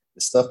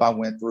 The stuff I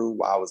went through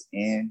while I was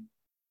in,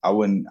 I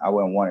wouldn't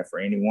want it for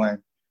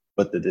anyone.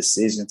 But the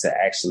decision to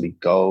actually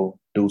go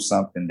do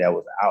something that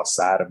was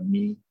outside of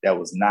me, that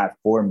was not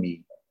for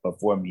me, but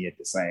for me at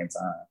the same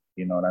time.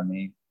 You know what I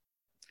mean?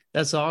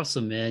 That's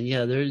awesome, man.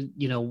 Yeah, there's,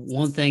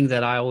 one thing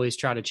that I always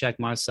try to check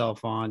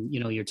myself on,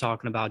 you're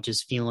talking about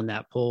just feeling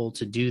that pull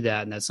to do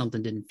that, and that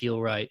something didn't feel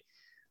right.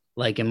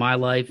 Like in my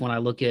life, when I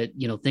look at,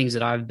 things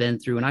that I've been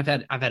through, and I've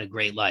had a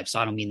great life. So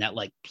I don't mean that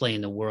like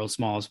playing the world's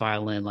smallest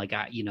violin. Like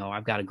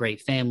I've got a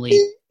great family.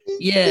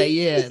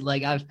 Yeah.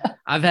 Like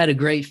I've had a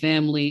great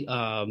family,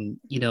 and,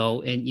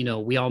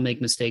 we all make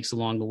mistakes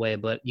along the way,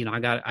 but, I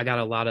got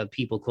a lot of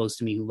people close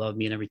to me who love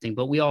me and everything,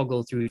 but we all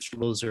go through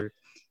struggles or,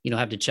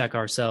 have to check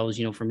ourselves.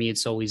 For me,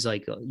 it's always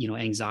like,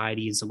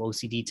 anxiety and some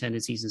OCD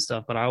tendencies and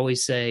stuff. But I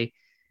always say,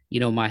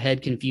 my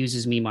head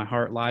confuses me, my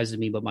heart lies to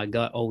me, but my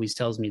gut always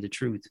tells me the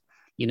truth.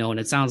 And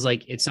it sounds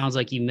like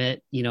you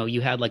met,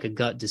 you had like a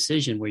gut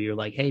decision where you're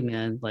like, hey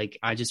man, like,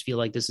 I just feel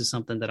like this is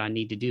something that I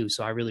need to do.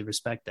 So I really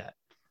respect that,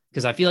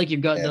 because I feel like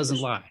your gut doesn't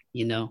lie,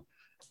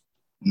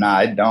 Nah,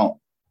 it don't.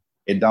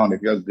 It don't.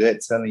 If your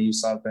gut's telling you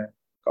something,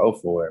 go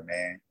for it,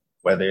 man.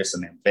 Whether it's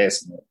an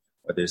investment,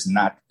 whether it's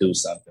not to do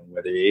something,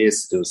 whether it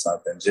is to do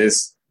something,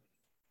 just,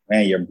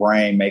 man, your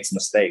brain makes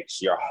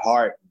mistakes. Your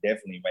heart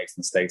definitely makes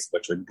mistakes,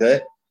 but your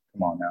gut,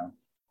 come on now.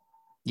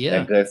 Yeah.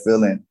 That gut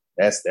feeling,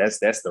 that's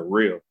the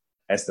real.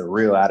 That's the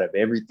real out of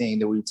everything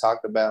that we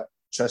talked about.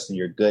 Trusting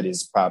your gut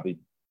is probably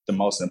the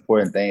most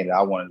important thing that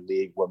I want to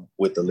leave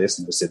with the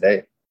listeners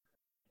today.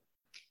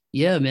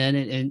 Yeah, man.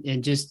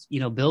 And just,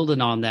 building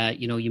on that,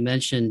 you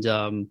mentioned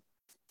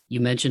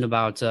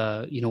about,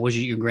 was it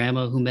your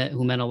grandma who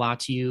meant a lot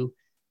to you,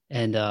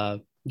 and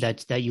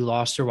that you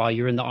lost her while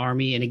you're in the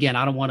Army. And again,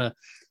 I don't want to,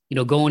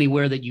 go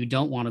anywhere that you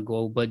don't want to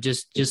go, but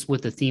just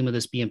with the theme of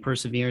this being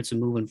perseverance and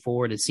moving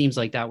forward, it seems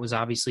like that was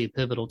obviously a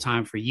pivotal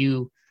time for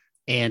you.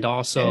 And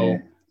also,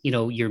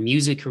 your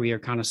music career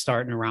kind of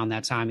starting around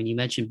that time. And you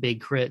mentioned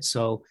Big K.R.I.T.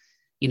 So,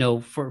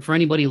 for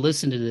anybody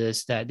listening to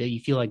this that you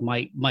feel like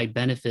might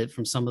benefit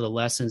from some of the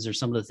lessons or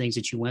some of the things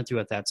that you went through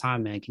at that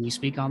time, man, can you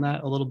speak on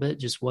that a little bit?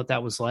 Just what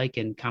that was like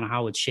and kind of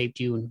how it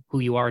shaped you and who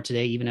you are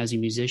today, even as a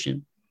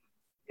musician?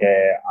 Yeah.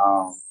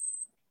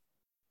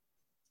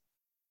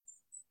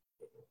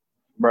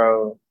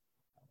 Bro,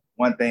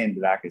 one thing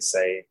that I could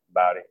say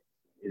about it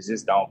is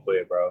just don't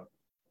quit, bro.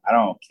 I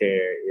don't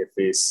care if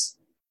it's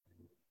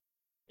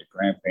your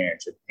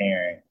grandparents, your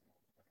parent,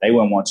 they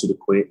wouldn't want you to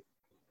quit.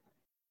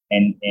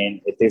 And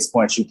at this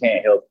point, you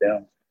can't help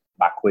them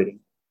by quitting.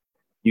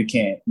 You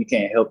can't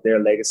help their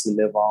legacy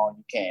live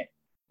on.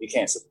 You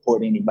can't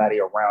support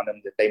anybody around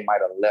them that they might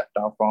have left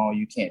off on.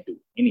 You can't do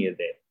any of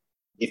that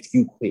if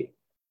you quit.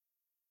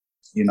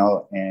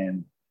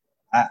 And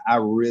I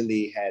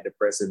really had to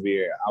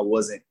persevere. I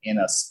wasn't in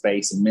a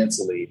space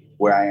mentally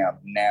where I am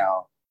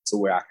now to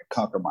where I could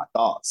conquer my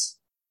thoughts.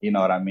 You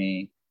know what I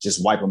mean?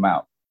 Just wipe them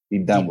out. Be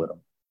done with them.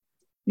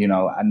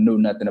 I knew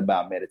nothing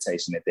about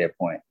meditation at that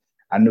point.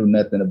 I knew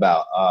nothing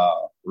about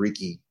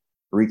Reiki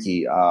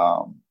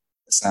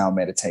sound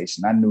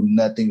meditation. I knew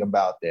nothing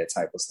about that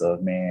type of stuff,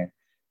 man.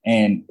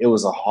 And it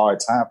was a hard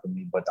time for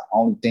me. But the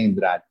only thing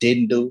that I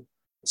didn't do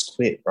was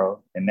quit,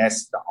 bro. And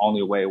that's the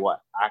only way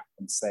what I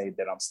can say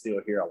that I'm still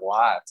here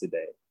alive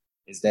today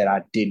is that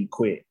I didn't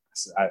quit.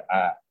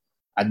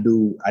 I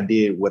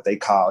did what they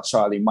call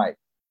Charlie Mike,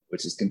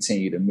 which is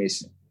continue the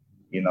mission.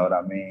 You know what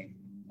I mean?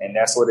 And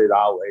that's what it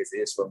always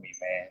is for me,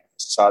 man.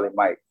 It's Charlie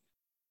Mike.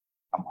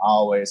 I'm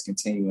always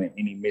continuing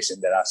any mission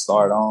that I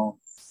start on,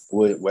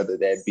 whether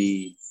that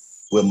be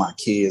with my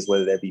kids,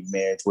 whether that be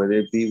marriage, whether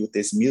it be with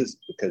this music,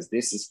 because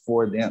this is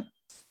for them.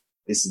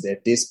 This is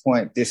at this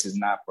point, this is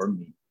not for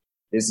me.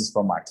 This is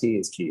for my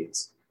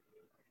kids.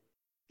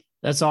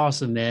 That's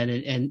awesome, man.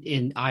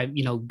 And I,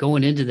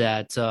 going into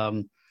that,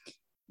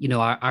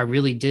 I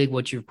really dig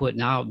what you're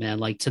putting out, man.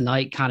 Like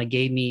tonight kind of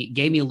gave me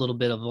a little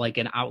bit of like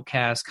an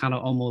Outcast, kind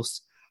of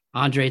almost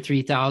Andre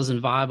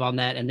 3000 vibe on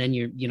that. And then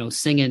you're,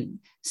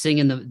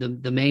 singing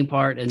the main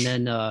part, and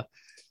then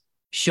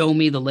Show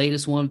Me, the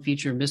latest one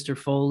featuring Mr.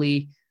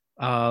 Foley.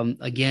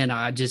 Again,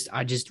 I just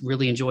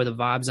really enjoy the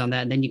vibes on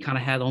that. And then you kind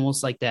of had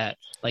almost like that,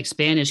 like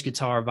Spanish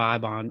guitar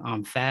vibe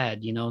on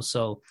Fad, you know?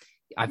 So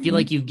I feel Mhm.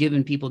 like you've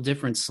given people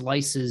different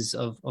slices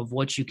of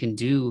what you can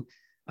do.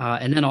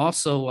 And then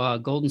also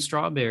Golden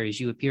Strawberries,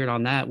 you appeared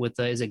on that with,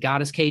 is it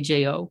Goddess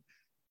KJO?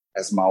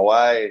 That's my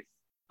wife.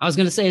 I was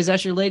gonna say, is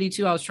that your lady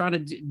too? I was trying to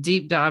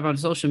deep dive on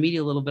social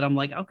media a little bit. I'm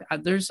like, okay,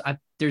 there's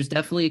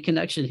definitely a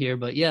connection here.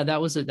 But yeah,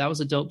 that was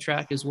a dope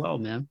track as well,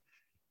 man.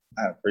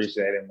 I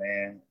appreciate it,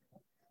 man.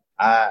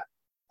 I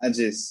I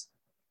just,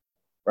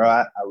 bro,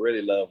 I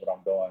really love what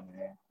I'm doing,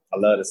 man. I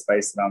love the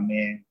space that I'm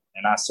in,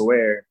 and I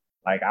swear,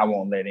 like I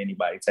won't let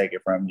anybody take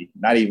it from me.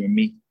 Not even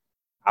me.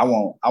 I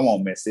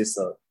won't mess this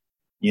up.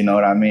 You know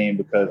what I mean?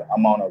 Because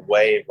I'm on a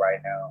wave right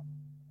now,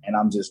 and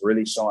I'm just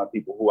really showing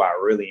people who I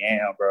really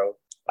am, bro.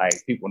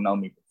 Like people know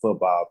me from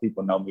football.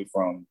 People know me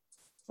from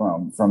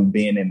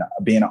being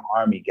an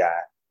army guy.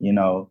 You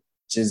know,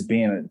 just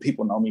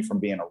people know me from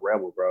being a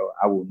rebel, bro.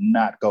 I will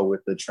not go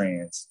with the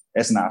trends.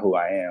 That's not who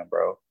I am,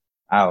 bro.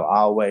 I've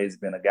always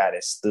been a guy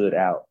that stood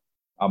out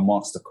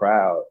amongst the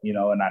crowd, you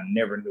know, and I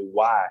never knew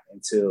why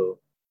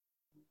until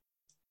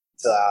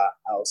I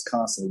was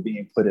constantly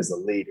being put as a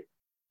leader,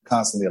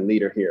 constantly a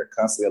leader here,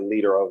 constantly a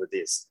leader over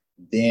this.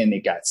 Then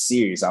it got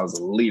serious. I was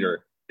a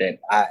leader that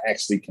I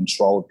actually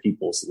controlled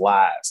people's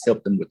lives,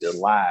 helped them with their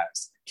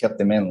lives, kept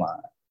them in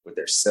line with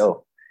their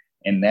self.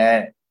 And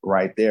that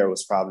right there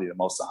was probably the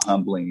most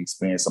humbling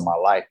experience of my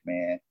life,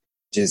 man.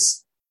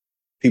 Just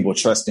people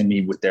trusting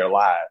me with their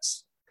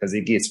lives because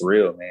it gets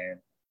real, man.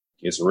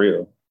 It gets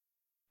real.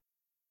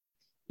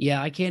 Yeah,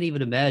 I can't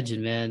even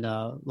imagine, man.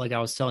 Like I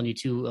was telling you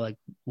too, like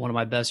one of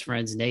my best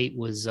friends, Nate,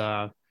 was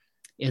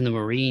in the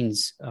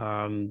Marines,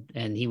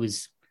 and he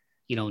was,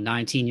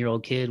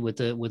 19-year-old kid with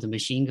a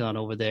machine gun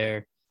over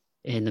there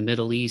in the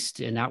Middle East,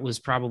 and that was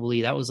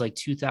like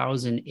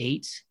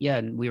 2008. Yeah,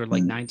 and we were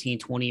like Mm. 19,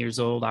 20 years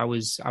old. I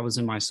was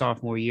in my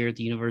sophomore year at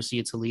the University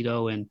of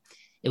Toledo, and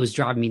it was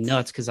driving me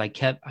nuts because I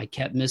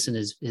kept missing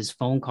his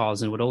phone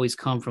calls, and it would always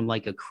come from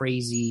like a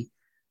crazy,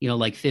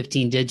 like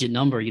 15-digit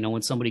number,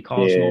 when somebody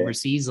calls from Yeah,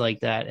 overseas like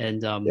that.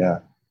 And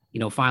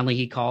yeah. finally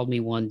he called me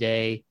one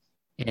day,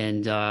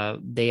 and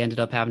they ended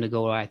up having to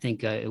go. I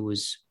think it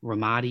was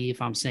Ramadi,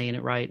 if I'm saying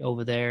it right,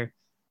 over there.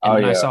 And Oh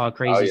then I yeah, saw a oh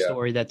crazy yeah.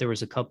 story that there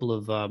was a couple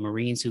of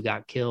Marines who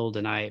got killed,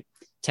 and I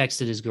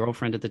texted his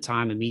girlfriend at the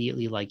time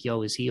immediately, like,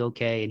 "Yo, is he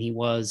okay?" And he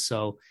was.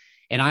 So,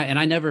 and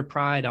I never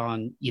pried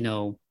on,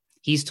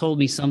 he's told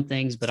me some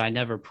things, but I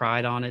never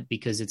pried on it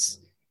because it's,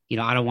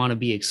 I don't want to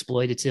be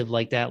exploitative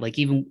like that. Like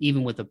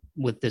even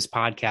with this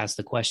podcast,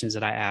 the questions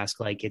that I ask,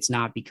 like it's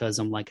not because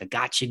I'm like a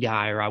gotcha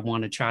guy or I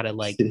want to try to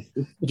like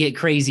get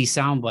crazy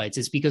sound bites.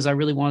 It's because I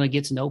really want to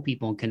get to know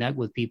people and connect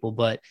with people.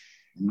 But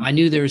I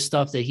knew there was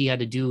stuff that he had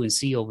to do and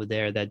see over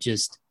there that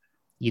just,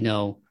 you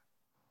know,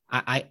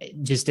 I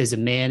just as a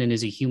man and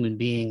as a human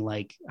being,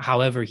 like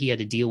however he had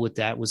to deal with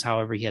that was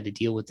however he had to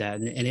deal with that.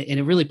 And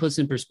it really puts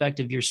in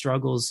perspective your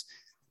struggles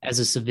as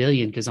a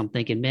civilian. Cause I'm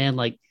thinking, man,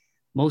 like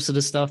most of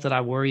the stuff that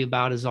I worry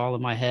about is all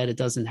in my head. It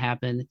doesn't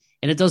happen.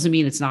 And it doesn't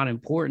mean it's not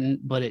important,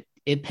 but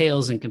it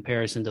pales in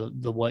comparison to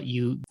the what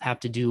you have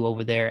to do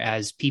over there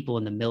as people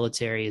in the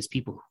military, as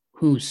people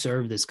who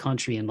serve this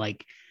country, and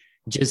like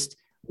just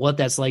what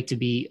that's like to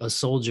be a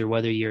soldier,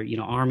 whether you're,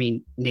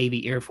 Army,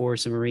 Navy, Air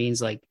Force, or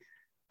Marines. Like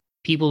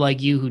people like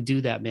you who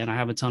do that, man, I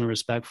have a ton of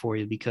respect for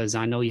you because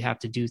I know you have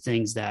to do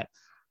things that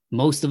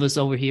most of us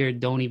over here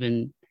don't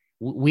even,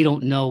 we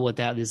don't know what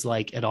that is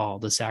like at all,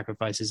 the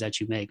sacrifices that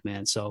you make,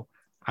 man. So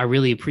I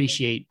really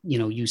appreciate,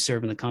 you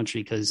serving the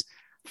country because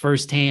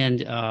firsthand,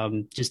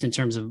 just in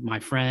terms of my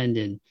friend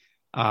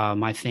and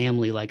my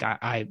family, like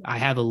I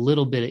have a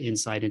little bit of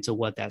insight into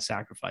what that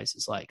sacrifice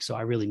is like. So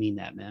I really mean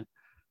that, man.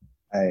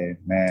 Hey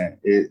man,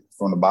 it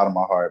from the bottom of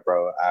my heart,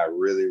 bro. I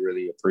really,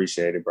 really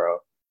appreciate it, bro.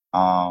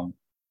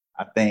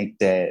 I think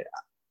that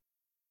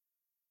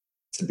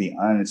to be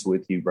honest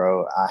with you,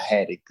 bro, I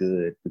had it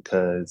good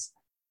because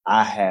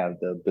I have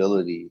the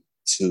ability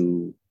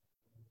to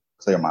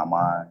clear my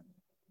mind.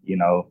 You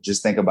know,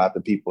 just think about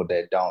the people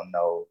that don't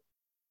know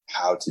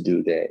how to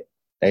do that.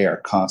 They are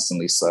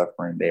constantly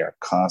suffering. They are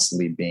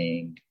constantly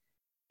being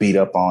beat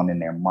up on in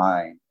their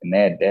mind. And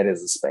that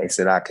is a space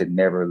that I could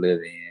never live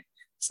in.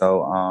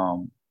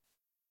 So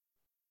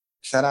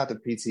shout out to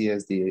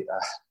PTSD,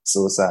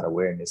 suicide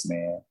awareness,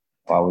 man,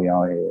 while we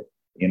on here.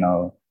 You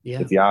know,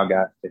 Yeah. if y'all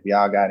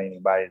got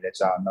anybody that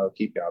y'all know,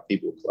 keep y'all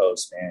people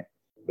close, man,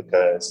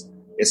 because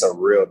it's a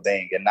real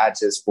thing. And not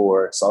just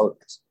for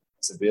soldiers,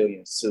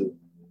 civilians too,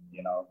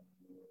 you know.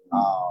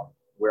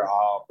 We're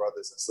all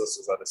brothers and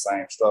sisters of the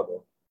same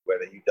struggle,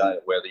 whether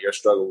your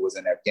struggle was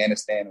in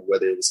Afghanistan or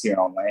whether it was here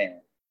on land.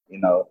 You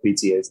know,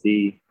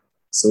 PTSD,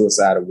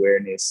 suicide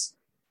awareness.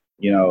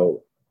 You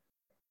know,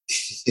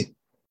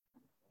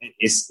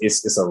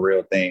 it's a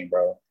real thing,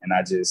 bro. And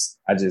I just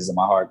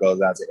my heart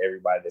goes out to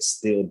everybody that's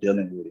still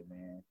dealing with it,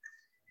 man.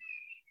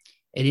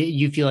 And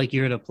you feel like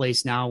you're in a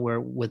place now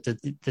where with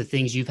the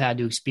things you've had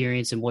to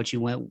experience and what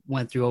you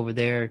went through over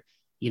there,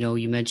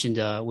 you mentioned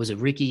was it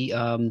Ricky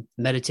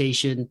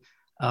meditation,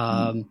 Mm.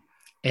 um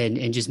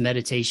and just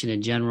meditation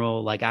in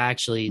general. Like I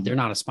actually, they're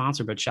not a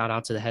sponsor, but shout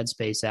out to the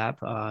Headspace app.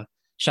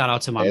 Shout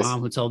out to my Let's mom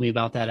who told me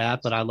about that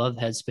app, but I love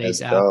Headspace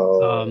let's app.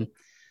 go.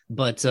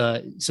 But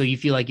so you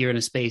feel like you're in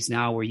a space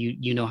now where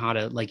you know how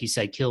to, like you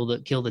said, kill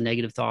the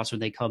negative thoughts when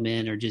they come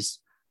in, or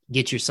just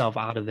get yourself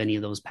out of any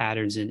of those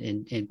patterns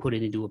and put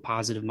it into a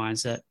positive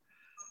mindset.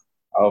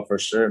 Oh, for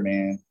sure,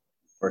 man.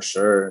 For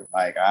sure.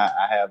 Like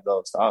I have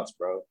those thoughts,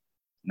 bro.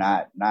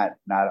 Not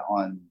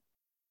on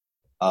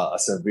a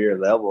severe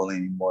level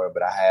anymore,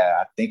 but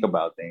I think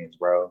about things,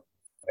 bro.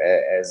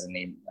 As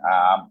an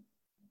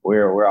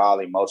we're all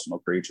emotional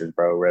creatures,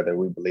 bro. Whether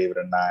we believe it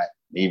or not,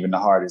 even the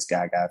hardest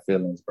guy got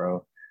feelings,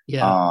 bro.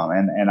 Yeah.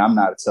 And I'm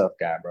not a tough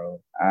guy, bro.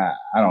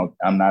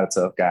 I'm not a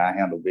tough guy. I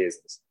handle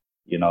business.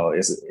 You know,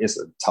 it's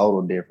a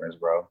total difference,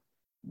 bro.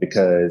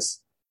 Because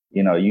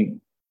you know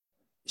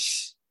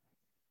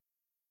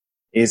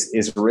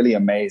it's really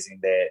amazing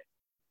that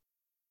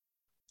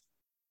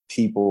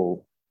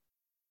people.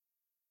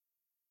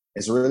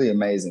 It's really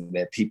amazing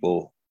that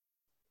people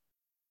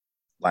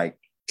like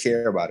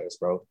care about us,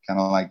 bro. Kind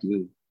of like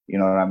you. You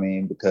know what I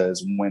mean?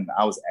 Because when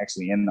I was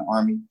actually in the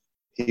army,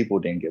 people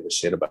didn't give a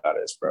shit about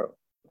us, bro.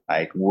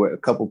 Like a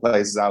couple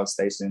places I was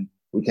stationed,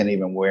 we couldn't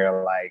even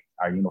wear like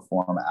our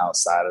uniform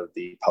outside of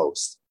the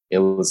post. It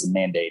was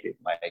mandated.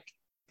 Like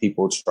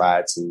people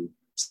tried to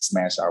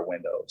smash our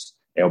windows.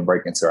 They'll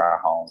break into our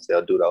homes.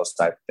 They'll do those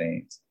type of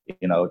things.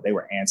 You know, they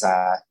were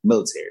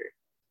anti-military.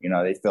 You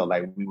know, they felt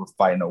like we were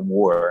fighting a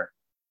war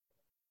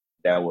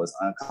that was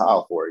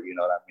uncalled for. You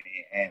know what I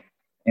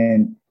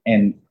mean?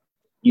 And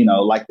you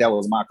know, like that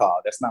was my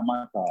call. That's not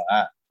my call.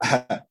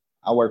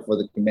 I work for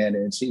the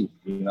commander in chief.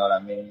 You know what I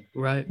mean?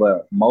 Right.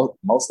 But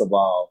most of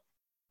all,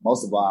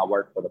 I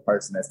work for the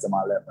person that's to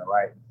my left and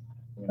right.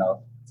 You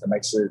know, to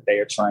make sure that they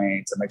are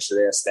trained, to make sure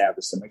they're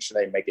established, to make sure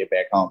they make it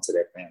back home to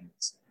their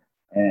families.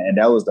 And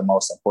that was the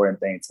most important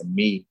thing to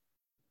me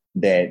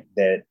that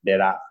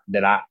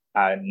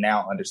I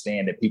now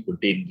understand that people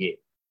didn't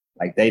get.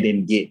 Like they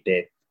didn't get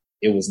that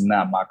it was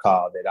not my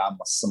call. That I'm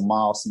a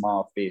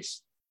small fish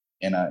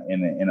in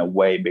a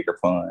way bigger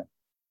pond.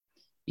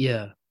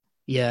 Yeah.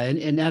 Yeah.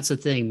 And that's the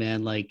thing,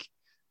 man. Like,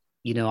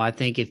 you know, I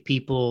think if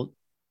people,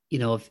 you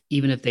know, if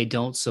even if they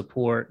don't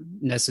support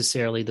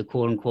necessarily the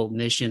quote unquote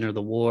mission or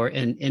the war,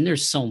 and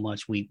there's so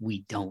much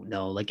we don't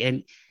know. Like,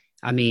 and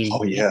I mean,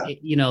 Oh yeah.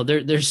 you know,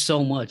 there's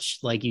so much,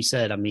 like you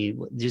said. I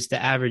mean, just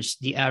the average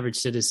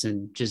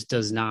citizen just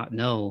does not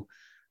know.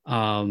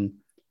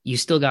 You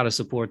still got to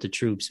support the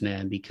troops,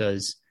 man,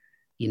 because,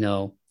 you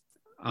know,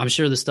 I'm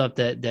sure the stuff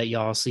that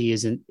y'all see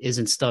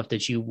isn't stuff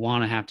that you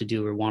want to have to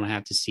do or want to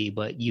have to see,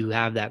 but you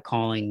have that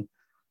calling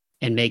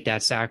and make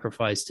that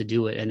sacrifice to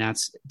do it. And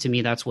that's, to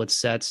me, that's what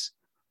sets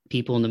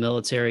people in the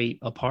military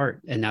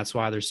apart. And that's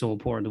why they're so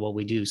important to what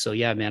we do. So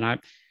yeah, man,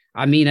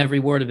 I mean every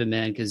word of it,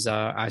 man, because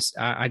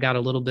I got a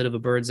little bit of a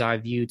bird's eye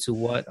view to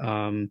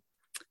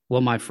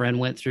what my friend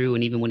went through,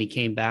 and even when he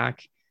came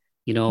back,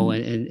 you know,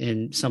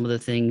 and some of the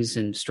things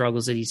and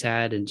struggles that he's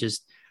had, and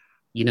just,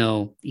 you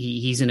know,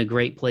 he's in a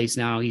great place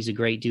now. He's a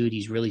great dude.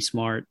 He's really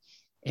smart,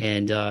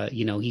 and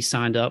you know, he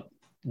signed up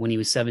when he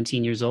was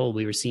 17 years old.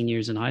 We were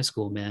seniors in high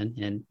school, man,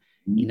 and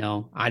you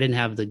know, I didn't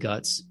have the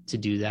guts to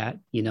do that,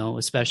 you know,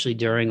 especially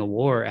during a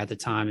war at the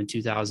time in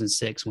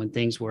 2006 when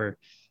things were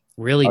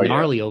really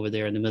gnarly over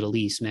there in the Middle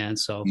East, man.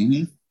 So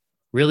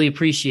really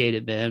appreciate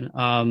it, man.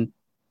 And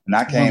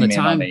I came in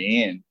on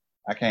the end.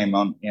 I came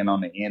in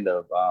on the end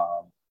of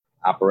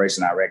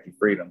Operation Iraqi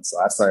Freedom. So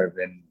I served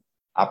in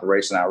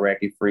Operation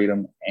Iraqi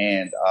Freedom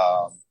and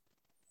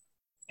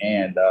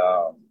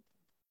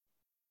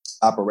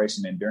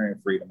Operation Enduring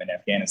Freedom in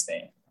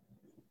Afghanistan.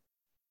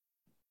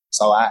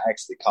 So I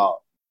actually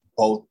caught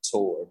both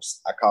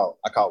tours. I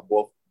caught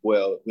both.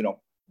 Well, you know,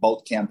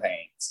 both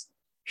campaigns.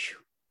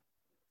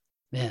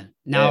 Man,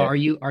 now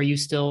yeah. Are you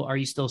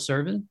still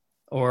serving,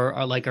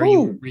 or like are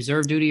you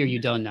reserve duty? Or are you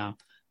done now?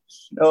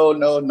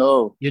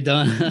 No. You're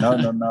done.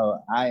 No.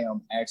 I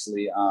am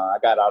actually. I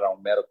got out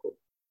on medical.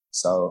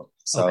 So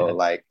okay.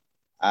 Like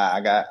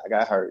I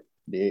got hurt.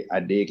 I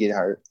did get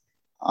hurt.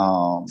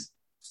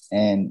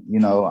 And you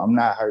know, I'm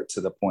not hurt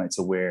to the point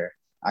to where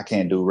I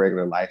can't do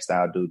regular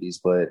lifestyle duties,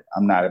 but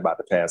I'm not about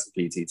to pass a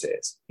PT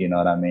test. You know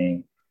what I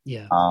mean?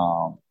 Yeah.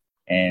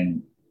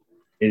 And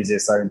it's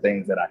just certain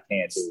things that I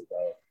can't do, bro.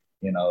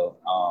 You know,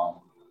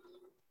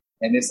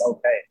 and it's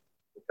okay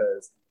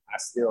because I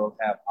still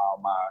have all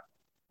my,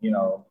 you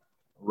know,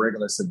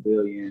 regular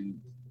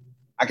civilian.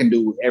 I can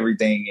do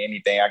everything,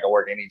 anything. I can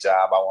work any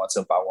job I want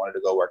to. If I wanted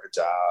to go work a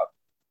job,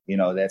 you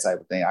know, that type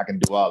of thing. I can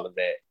do all of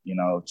that, you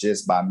know,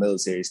 just by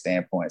military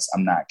standpoints.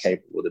 I'm not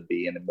capable to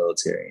be in the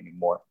military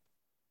anymore.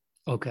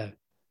 Okay.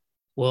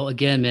 Well,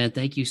 again, man,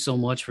 thank you so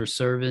much for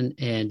serving.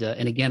 And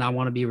again, I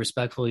want to be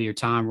respectful of your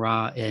time,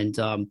 Ra. And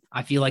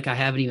I feel like I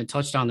haven't even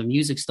touched on the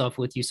music stuff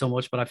with you so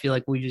much, but I feel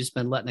like we've just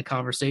been letting the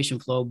conversation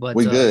flow. But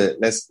we good.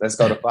 Let's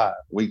go to 5.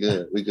 We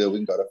good. We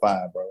can go to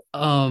 5,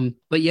 bro.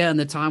 But yeah, in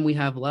the time we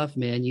have left,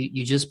 man,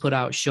 you just put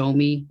out Show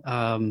Me.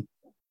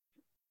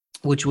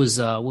 which was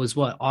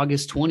what,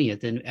 August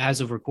 20th, and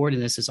as of recording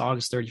this, it's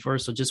August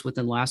 31st, so just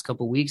within the last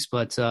couple of weeks.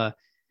 But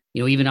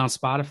even on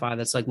Spotify,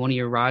 that's like one of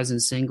your rising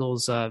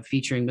singles,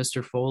 featuring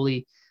Mr.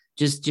 Foley.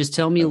 Just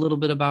tell me a little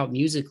bit about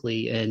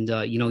musically, and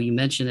you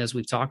mentioned, as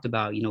we've talked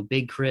about,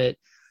 Big Crit,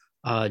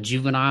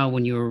 Juvenile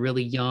when you were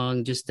really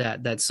young, just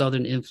that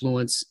Southern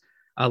influence.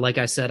 Like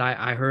I said,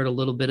 I heard a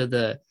little bit of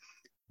the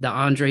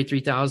Andre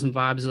 3000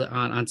 vibes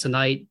on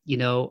tonight.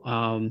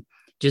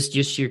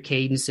 Just your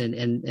cadence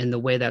and the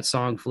way that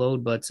song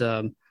flowed. But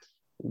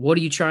what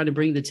are you trying to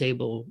bring to the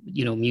table,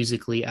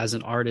 musically as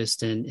an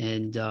artist,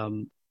 and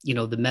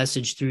the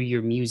message through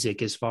your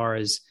music as far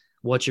as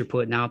what you're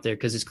putting out there?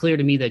 Because it's clear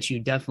to me that you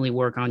definitely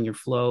work on your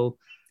flow,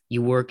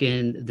 you work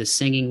in the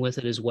singing with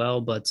it as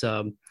well. But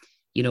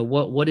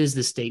what is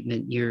the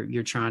statement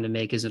you're trying to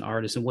make as an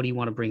artist, and what do you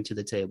want to bring to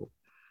the table?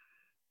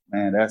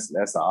 Man, that's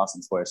an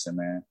awesome question,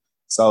 man.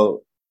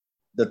 So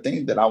the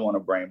thing that I want to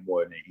bring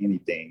more than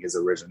anything is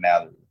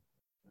originality,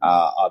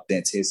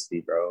 authenticity,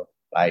 bro.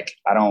 Like,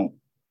 I don't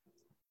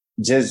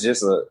just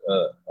a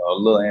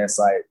little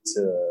insight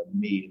to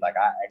me. Like,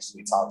 I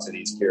actually talk to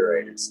these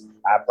curators.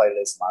 I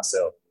playlist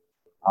myself.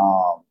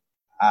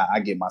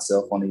 I get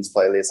myself on these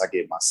playlists. I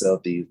get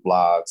myself these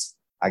blogs.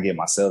 I get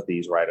myself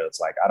these write-ups.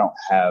 Like, I don't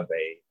have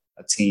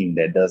a team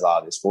that does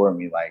all this for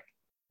me. Like,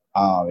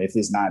 if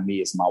it's not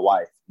me, it's my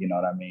wife. You know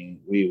what I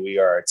mean? We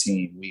are a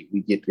team.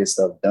 We get this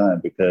stuff done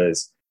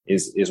because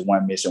it's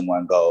one mission,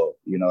 one goal.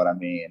 You know what I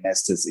mean? And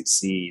that's to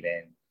succeed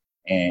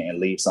and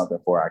leave something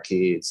for our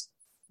kids.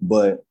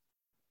 But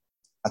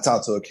I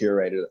talked to a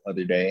curator the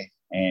other day,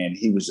 and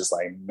he was just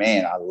like,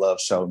 man, I love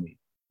Show Me.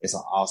 It's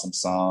an awesome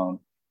song.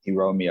 He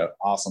wrote me an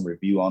awesome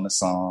review on the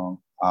song.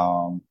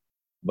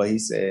 But he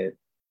said,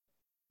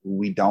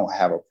 we don't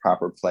have a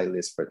proper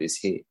playlist for this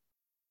hit.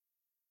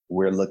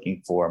 We're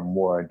looking for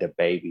more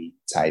DaBaby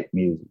type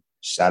music.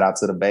 Shout out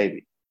to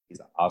DaBaby. He's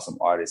an awesome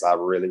artist. I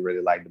really,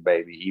 really like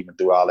DaBaby, even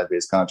through all of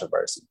his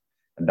controversy.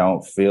 I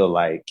don't feel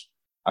like,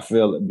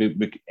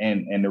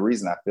 and the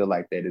reason I feel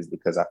like that is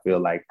because I feel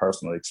like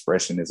personal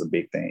expression is a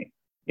big thing.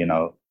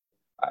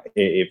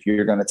 If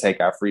you're going to take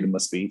our freedom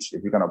of speech,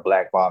 if you're going to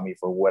blackball me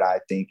for what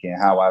I think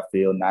and how I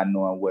feel, not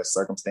knowing what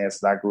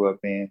circumstances I grew up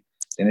in,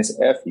 then it's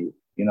F you.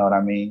 You know what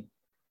I mean?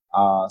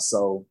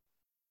 So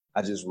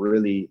I just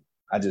really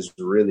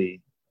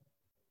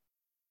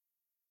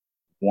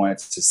want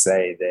to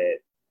say that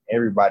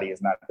everybody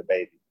is not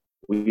DaBaby.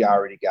 We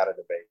already got a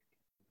DaBaby.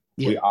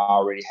 Yeah. We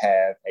already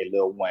have a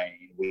Lil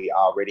Wayne. We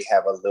already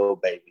have a Lil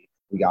Baby.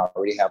 We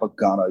already have a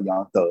Gunna,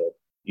 Young Thug.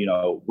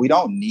 We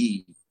don't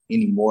need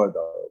any more of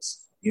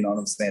those. You know what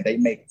I'm saying? They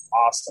make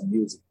awesome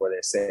music for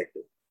their sector.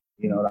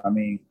 You know what I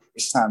mean?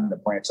 It's time to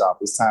branch off.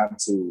 It's time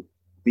to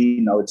be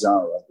no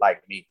genre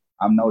like me.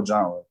 I'm no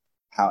genre.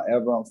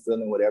 However I'm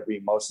feeling, whatever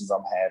emotions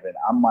I'm having,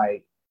 I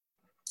might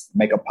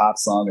make a pop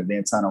song and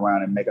then turn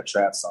around and make a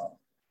trap song.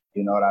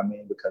 You know what I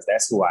mean? Because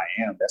that's who I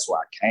am. That's where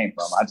I came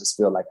from. I just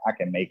feel like I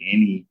can make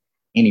any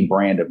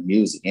brand of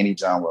music, any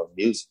genre of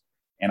music.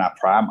 And I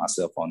pride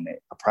myself on that.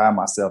 I pride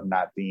myself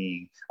not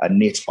being a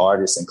niche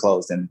artist and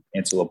closed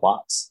into a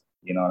box.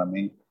 You know what I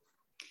mean?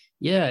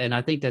 Yeah, and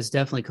I think that's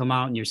definitely come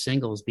out in your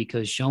singles,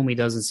 because Show Me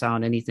doesn't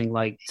sound anything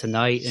like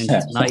Tonight, and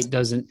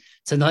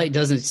Tonight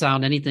doesn't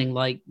sound anything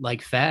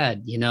like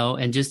Fad,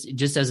 and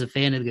just as a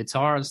fan of the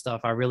guitar and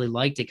stuff, I really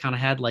liked it. Kind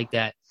of had like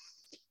that,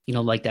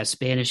 like that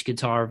Spanish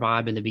guitar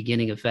vibe in the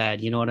beginning of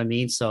Fad, you know what I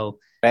mean? So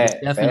Fad's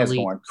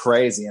going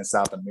crazy in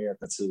South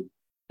America too.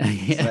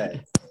 Yeah.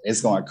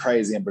 It's going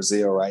crazy in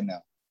Brazil right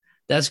now.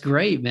 That's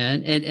great,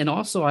 man. And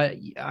also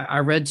I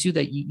read too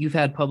that you've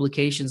had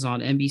publications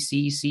on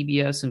NBC,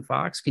 CBS, and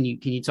Fox. Can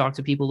you talk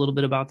to people a little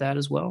bit about that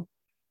as well?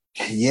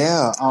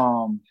 Yeah.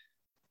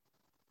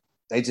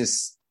 They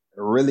just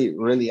really,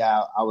 really,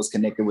 I was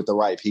connected with the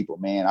right people,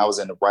 man. I was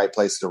in the right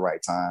place at the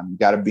right time. You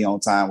got to be on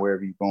time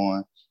wherever you're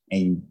going,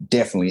 and you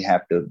definitely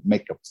have to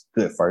make a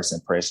good first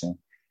impression.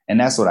 And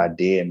that's what I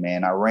did,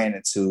 man. I ran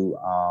into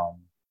a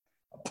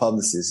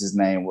publicist. His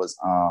name was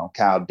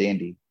Kyle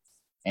Dendy.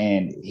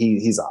 And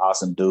he's an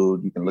awesome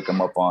dude. You can look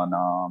him up on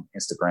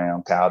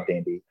Instagram, Kyle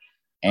Dendy.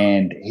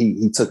 And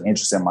he took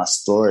interest in my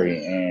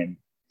story, and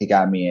he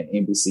got me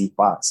in NBC,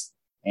 Fox,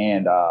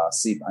 and on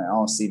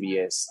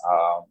CBS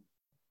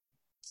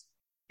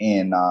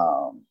in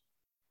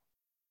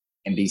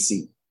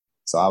DC.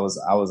 So I was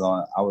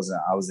on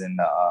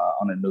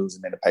the news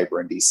and in the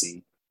paper in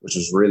DC, which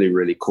was really,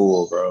 really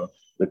cool, bro.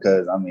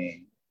 Because I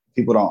mean,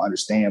 people don't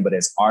understand, but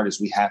as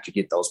artists, we have to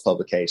get those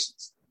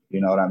publications. You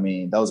know what I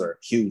mean? Those are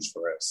huge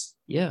for us.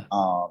 Yeah.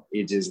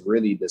 It just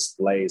really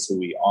displays who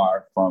we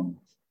are from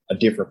a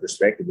different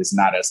perspective. It's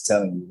not us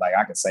telling you, like,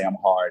 I can say I'm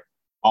hard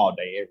all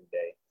day, every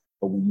day.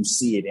 But when you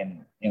see it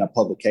in a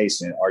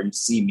publication, or you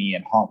see me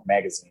in Honk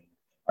Magazine,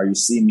 or you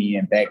see me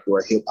in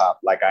Backdoor Hip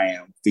Hop, like I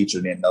am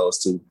featured in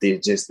those two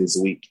just this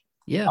week.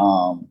 Yeah.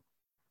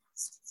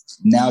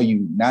 Now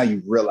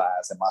you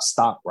realize that my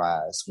stock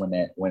rise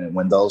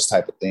when those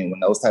type of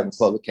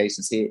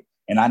publications hit.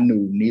 And I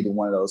knew neither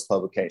one of those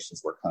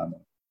publications were coming.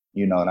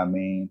 You know what I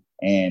mean?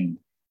 And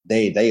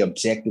they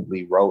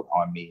objectively wrote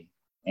on me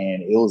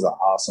and it was an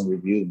awesome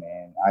review,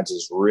 man. I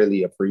just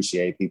really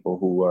appreciate people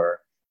who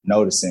are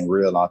noticing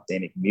real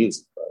authentic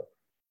music, bro,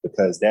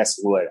 because that's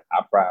what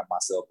I pride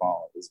myself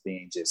on, is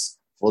being just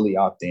fully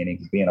authentic,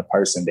 being a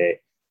person that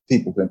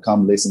people can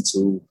come listen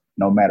to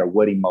no matter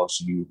what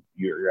emotion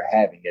you're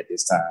having at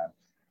this time.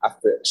 I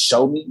feel,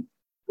 show me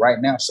right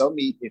now, show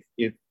me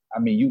if I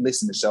mean, you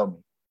listen to Show Me.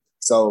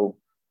 So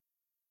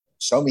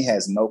Show Me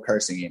has no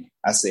cursing in it.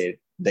 I said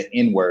the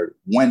N word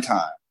one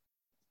time.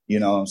 You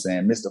know what I'm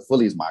saying? Mr.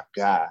 Fully's my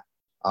guy.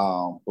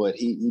 But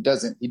he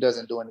doesn't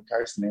do any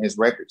cursing in his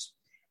records.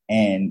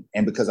 And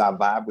because I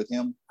vibe with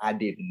him, I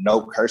did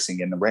no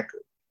cursing in the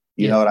record.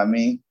 You know what I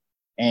mean?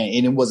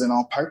 And it wasn't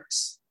on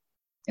purpose.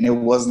 And it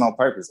wasn't on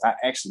purpose. I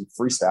actually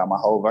freestyled my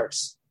whole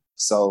verse.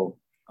 So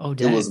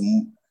it was,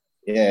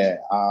 it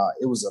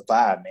was a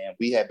vibe, man.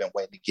 We had been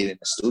waiting to get in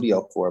the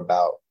studio for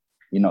about,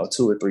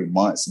 2 or 3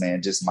 months,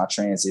 man. Just my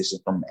transition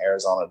from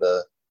Arizona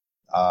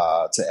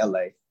to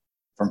LA,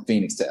 from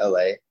Phoenix to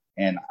LA.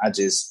 And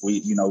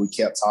we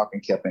kept talking,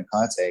 kept in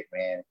contact,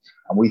 man.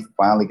 And we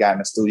finally got in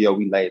the studio.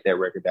 We laid that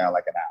record down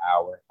like an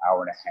hour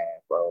and a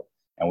half, bro.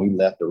 And we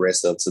left the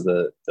rest up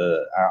to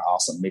our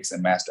awesome mix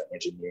and master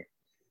engineer.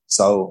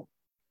 So,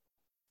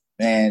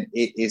 man,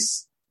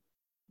 it's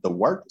the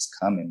work is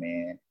coming,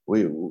 man.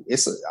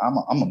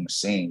 I'm a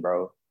machine,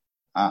 bro.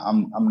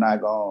 I'm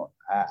not going.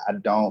 I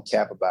don't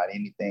cap about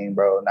anything,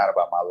 bro. Not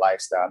about my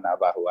lifestyle, not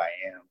about who I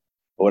am.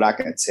 But what I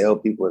can tell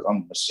people is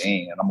I'm a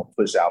machine, and I'm gonna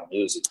push out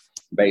music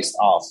based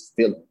off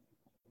feeling,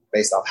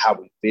 based off how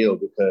we feel.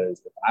 Because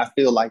if I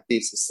feel like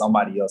this, it's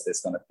somebody else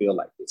that's gonna feel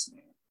like this,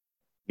 man.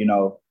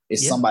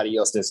 It's somebody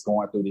else that's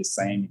going through the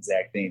same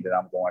exact thing that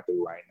I'm going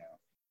through right now.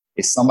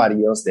 It's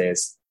somebody else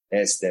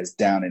that's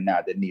down and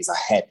out, that needs a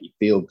happy,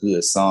 feel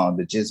good song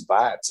to just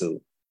vibe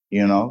to,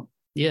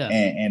 Yeah.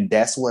 And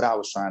that's what I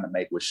was trying to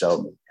make with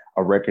Show Me.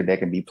 A record that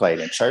can be played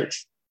in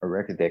church, a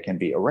record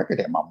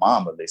that my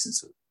mom would listen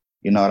to.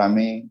 You know what I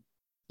mean?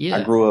 Yeah.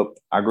 I grew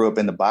up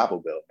in the Bible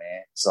Belt,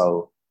 man.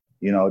 So,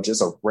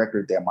 just a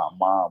record that my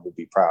mom would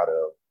be proud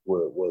of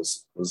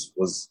was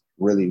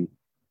really,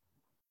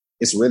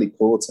 it's really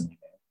cool to me, man.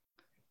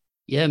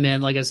 Yeah,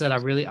 man. Like I said, I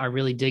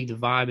really dig the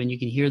vibe, and you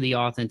can hear the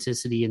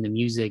authenticity in the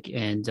music,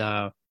 and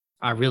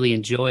I really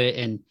enjoy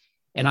it.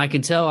 And I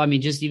can tell, I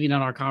mean, just even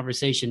on our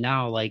conversation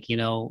now, like,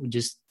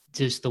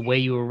 just the way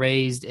you were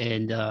raised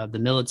and the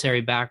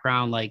military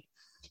background, like,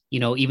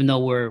 even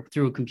though we're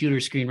through a computer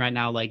screen right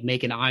now, like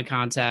making eye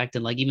contact,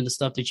 and like even the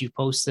stuff that you've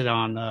posted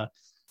on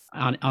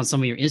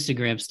some of your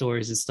Instagram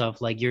stories and stuff,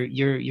 like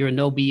you're a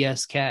no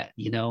BS cat,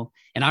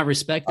 and I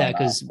respect that,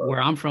 because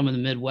where I'm from in the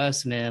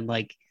Midwest, man,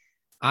 like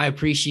I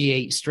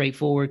appreciate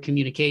straightforward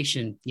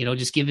communication,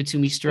 just give it to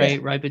me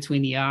straight, right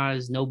between the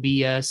eyes, no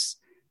BS,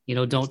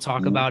 don't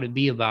talk about it,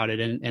 be about it.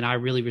 And I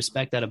really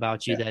respect that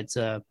about you,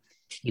 that,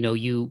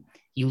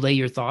 you lay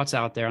your thoughts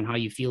out there on how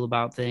you feel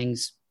about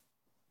things,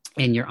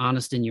 and you're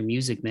honest in your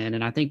music, man.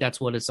 And I think that's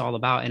what it's all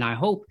about. And I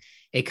hope,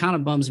 it kind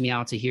of bums me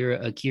out to hear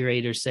a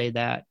curator say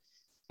that,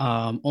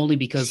 only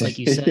because, like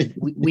you said,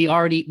 we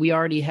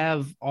already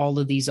have all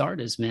of these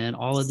artists, man.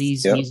 All of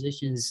these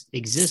musicians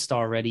exist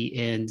already.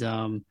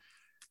 And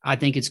I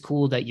think it's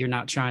cool that you're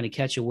not trying to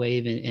catch a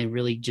wave and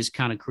really just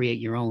kind of create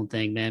your own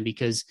thing, man,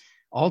 because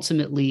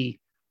ultimately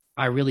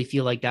I really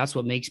feel like that's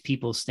what makes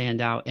people stand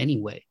out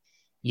anyway.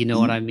 You know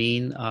what I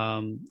mean?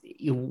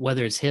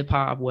 Whether it's hip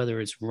hop, whether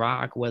it's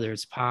rock, whether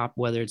it's pop,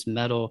 whether it's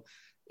metal,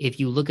 if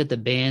you look at the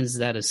bands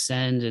that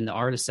ascend and the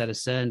artists that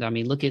ascend, I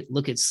mean, look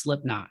at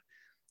Slipknot.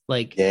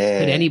 Like, could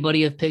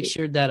anybody have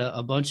pictured that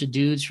a bunch of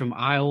dudes from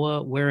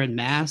Iowa wearing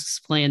masks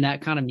playing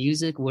that kind of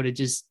music would have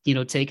just,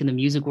 taken the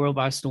music world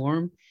by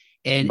storm?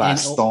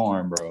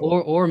 Bro.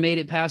 Or made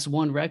it past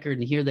one record,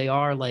 and here they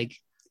are, like,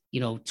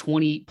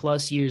 20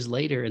 plus years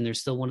later, and they're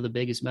still one of the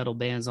biggest metal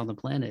bands on the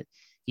planet.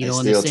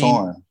 Still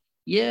torn.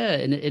 Yeah,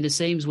 and the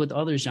same's with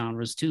other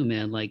genres too,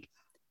 man. Like,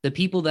 the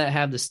people that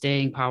have the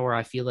staying power,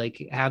 I feel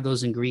like, have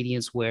those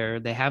ingredients where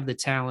they have the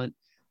talent,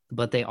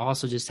 but they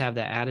also just have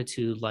that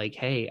attitude, like,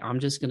 hey, I'm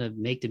just gonna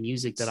make the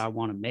music that I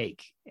want to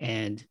make,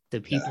 and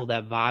the people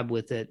that vibe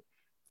with it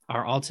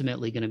are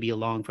ultimately going to be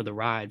along for the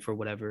ride for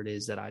whatever it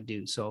is that I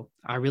do. So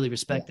I really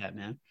respect that,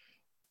 man.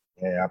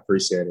 Yeah, I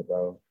appreciate it,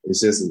 bro.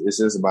 It's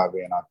just about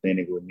being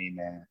authentic with me,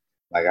 man.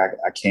 Like I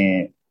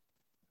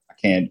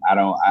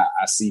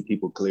see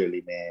people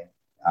clearly, man.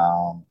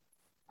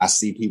 I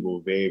see people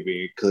very,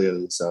 very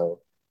clearly. So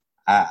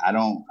I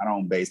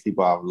don't base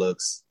people off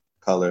looks,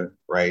 color,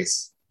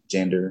 race,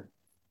 gender,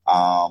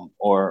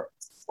 or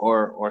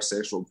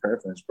sexual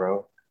preference,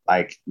 bro.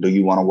 Like, do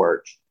you want to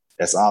work?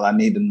 That's all I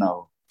need to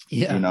know.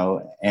 Yeah.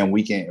 And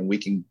we can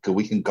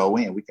go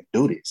in, we can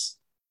do this,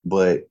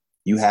 but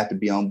you have to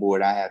be on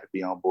board. I have to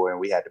be on board, and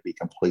we have to be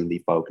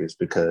completely focused,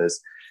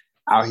 because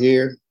out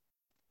here,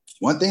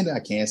 one thing that I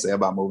can say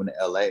about moving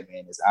to LA,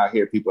 man, is out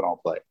here, people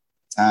don't play.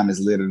 Time is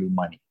literally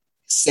money.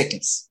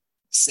 Seconds,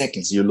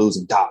 you're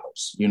losing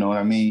dollars. You know what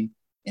I mean?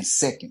 In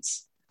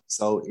seconds.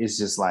 So it's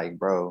just like,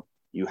 bro,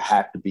 you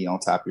have to be on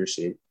top of your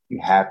shit. You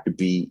have to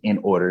be in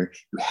order.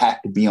 You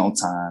have to be on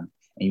time.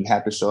 and you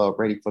have to show up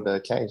ready for the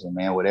occasion,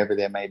 man, whatever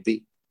that may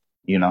be,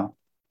 you know.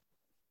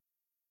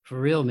 For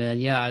real, man.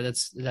 Yeah,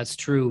 that's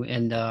true.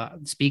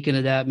 And speaking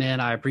of that, man,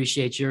 I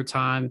appreciate your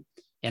time.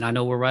 And I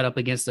know we're right up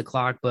against the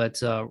clock,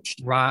 but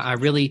I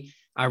really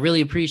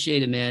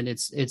appreciate it, man.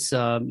 It's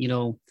you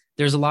know,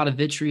 there's a lot of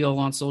vitriol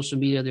on social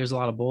media. There's a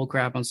lot of bull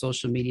crap on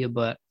social media,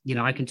 but you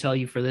know, I can tell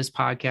you for this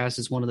podcast,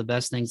 it's one of the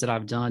best things that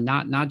I've done.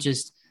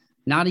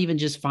 Not even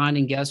just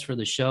finding guests for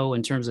the show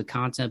in terms of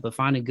content, but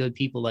finding good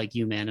people like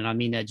you, man. And I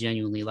mean that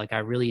genuinely. Like, I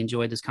really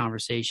enjoyed this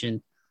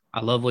conversation.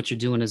 I love what you're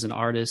doing as an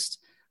artist.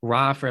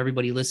 Ra, for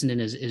everybody listening,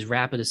 is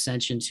Rapid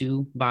Ascension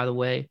too, by the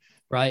way,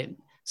 right?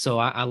 So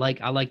I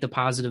like the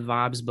positive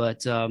vibes,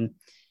 but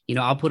you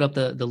know, I'll put up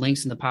the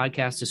links in the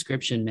podcast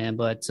description, man.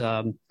 But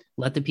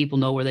let the people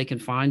know where they can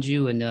find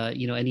you, and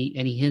you know,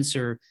 any hints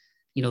or,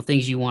 you know,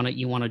 things you want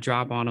to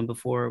drop on them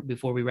before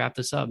we wrap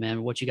this up,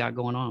 man. What you got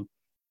going on?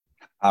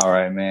 All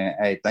right, man.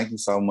 Hey, thank you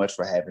so much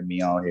for having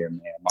me on here,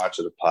 man. March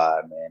of the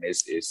Pod, man.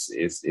 It's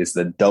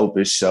the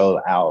dopest show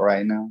out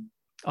right now.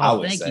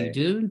 Oh, thank you,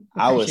 dude.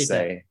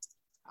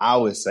 I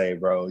would say,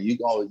 bro, you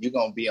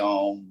gonna be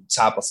on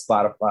top of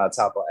Spotify,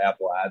 top of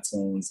Apple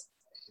iTunes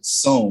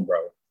soon,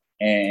 bro.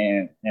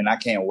 And I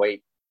can't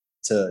wait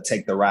to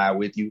take the ride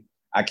with you.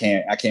 I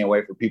can't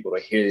wait for people to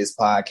hear this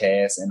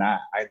podcast, and I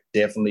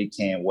definitely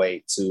can't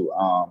wait to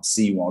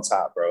see you on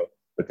top, bro,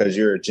 because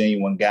you're a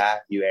genuine guy.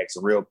 You ask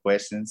real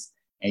questions,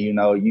 and you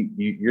know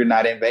you're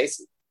not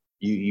invasive.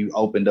 You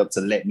opened up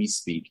to let me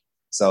speak,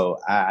 so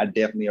I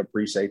definitely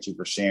appreciate you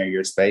for sharing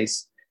your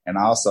space. And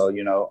also,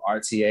 you know,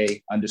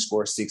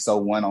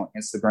 RTA_601 on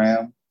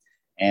Instagram.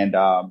 And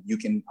you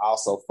can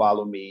also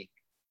follow my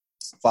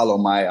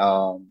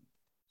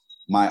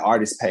my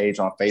artist page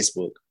on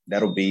Facebook.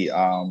 That'll be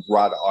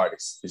Ra the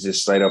Artist. It's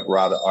just straight up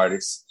Ra the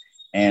Artist.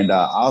 And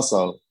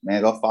also,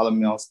 man, go follow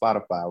me on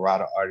Spotify, Ra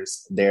the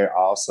Artist there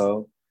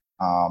also.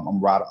 I'm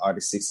Ra the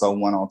Artist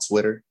 601 on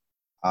Twitter,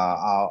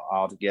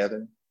 all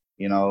together,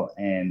 you know,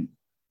 and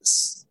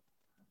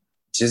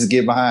just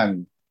get behind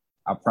me.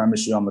 I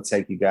promise you, I'm gonna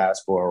take you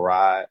guys for a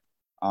ride.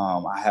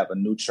 I have a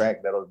new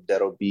track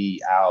that'll be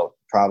out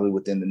probably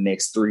within the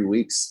next 3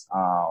 weeks.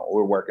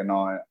 We're working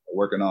on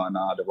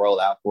the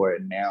rollout for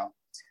it now.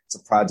 It's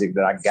a project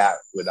that I got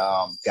with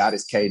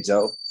Goddess K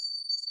Joe,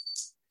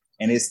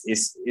 and it's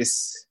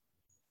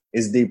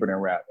deeper than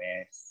rap,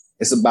 man.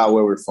 It's about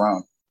where we're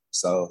from.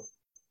 So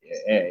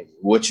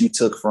what you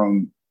took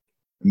from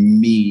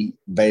me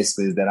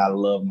basically is that I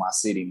love my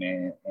city,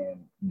 man,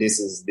 and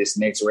this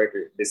next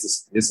record. This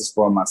is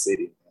for my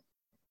city, man.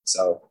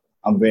 So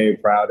I'm very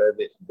proud of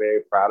it. I'm very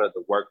proud of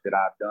the work that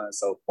I've done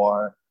so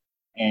far,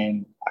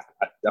 and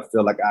I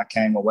feel like I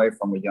came away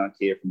from a young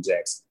kid from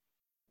Jackson.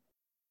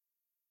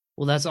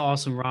 Well, that's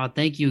awesome, Rod.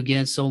 Thank you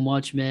again so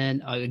much,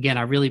 man. Again,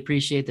 I really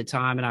appreciate the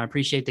time, and I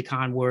appreciate the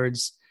kind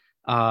words.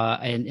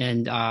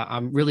 And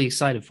I'm really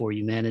excited for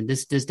you, man. And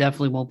this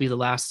definitely won't be the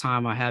last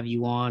time I have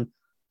you on.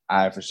 All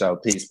right, for sure.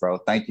 Peace, bro.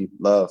 Thank you.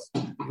 Love.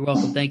 You're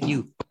welcome. Thank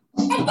you.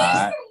 All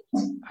right.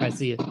 All right,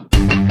 see you.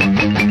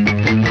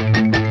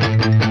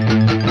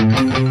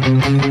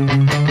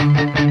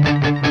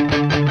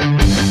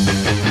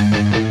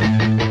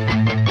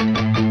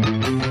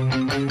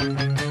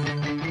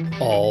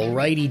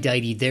 Alrighty,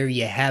 dighty, there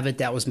you have it.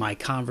 That was my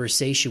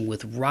conversation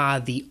with Ra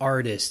the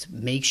Artist.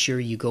 Make sure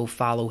you go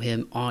follow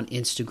him on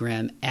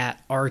Instagram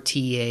at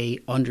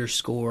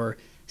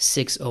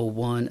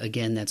RTA_601.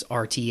 Again, that's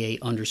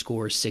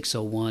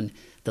RTA_601.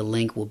 The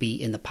link will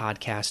be in the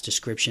podcast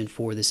description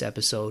for this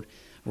episode.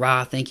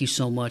 Ra, thank you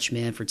so much,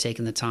 man, for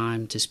taking the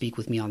time to speak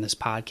with me on this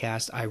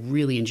podcast. I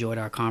really enjoyed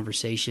our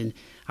conversation.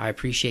 I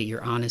appreciate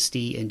your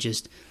honesty and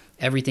just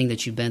everything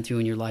that you've been through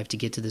in your life to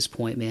get to this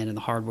point, man, and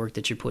the hard work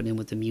that you're putting in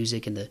with the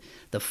music and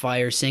the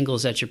fire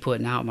singles that you're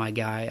putting out, my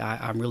guy.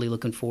 I'm really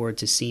looking forward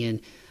to seeing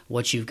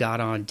what you've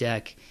got on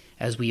deck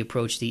as we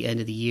approach the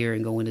end of the year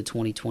and go into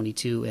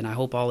 2022. And I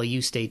hope all of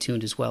you stay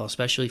tuned as well,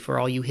 especially for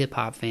all you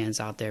hip-hop fans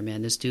out there,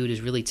 man. This dude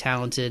is really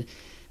talented.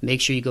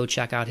 Make sure you go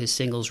check out his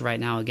singles right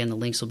now. Again, the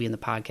links will be in the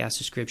podcast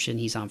description.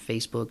 He's on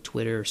Facebook,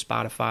 Twitter,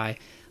 Spotify.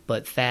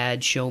 But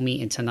Fad, Show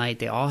Me, and Tonight,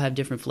 they all have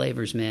different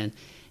flavors, man.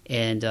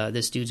 And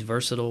this dude's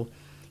versatile.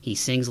 He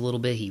sings a little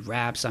bit. He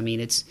raps. I mean,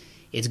 it's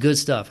good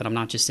stuff. And I'm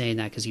not just saying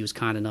that because he was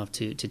kind enough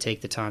to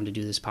take the time to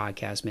do this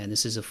podcast, man.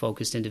 This is a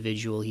focused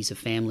individual. He's a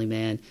family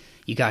man.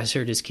 You guys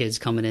heard his kids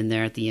coming in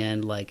there at the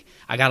end. Like,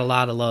 I got a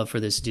lot of love for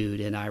this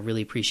dude, and I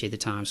really appreciate the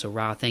time. So,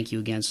 Ra, thank you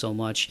again so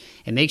much.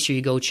 And make sure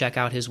you go check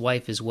out his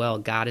wife as well,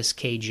 Goddess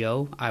K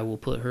Joe. I will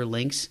put her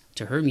links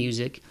to her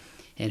music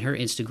and her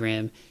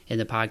Instagram in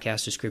the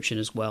podcast description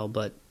as well.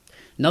 But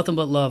nothing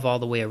but love all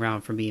the way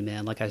around for me,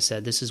 man. Like I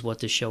said, this is what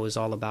this show is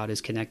all about,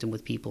 is connecting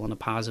with people in a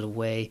positive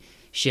way,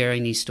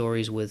 sharing these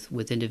stories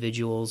with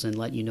individuals and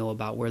letting you know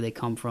about where they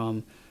come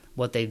from,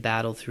 what they've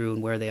battled through,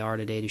 and where they are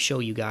today, to show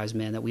you guys,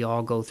 man, that we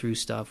all go through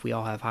stuff. We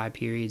all have high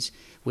periods.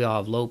 We all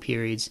have low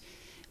periods.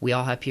 We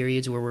all have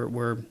periods where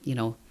we're you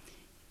know,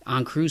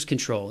 on cruise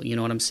control. You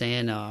know what I'm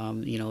saying?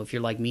 You know, if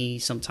you're like me,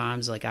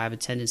 sometimes, like, I have a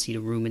tendency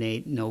to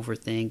ruminate and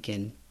overthink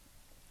and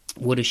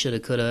woulda, shoulda,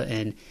 coulda.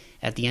 And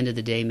at the end of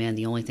the day, man,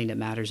 the only thing that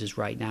matters is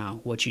right now.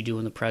 What you do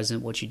in the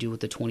present, what you do with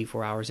the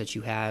 24 hours that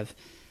you have.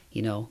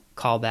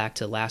 Call back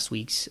to last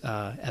week's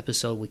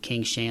episode with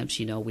King's Champs.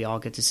 We all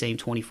get the same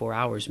 24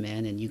 hours,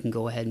 man, and you can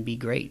go ahead and be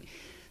great.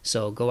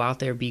 So go out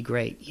there, be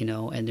great,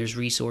 and there's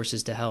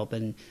resources to help.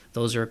 And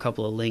those are a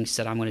couple of links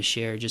that I'm going to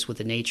share just with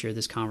the nature of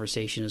this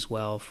conversation as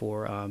well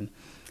for,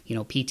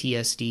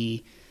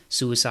 PTSD,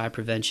 suicide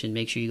prevention.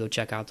 Make sure you go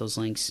check out those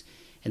links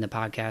in the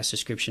podcast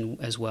description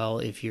as well.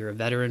 If you're a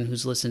veteran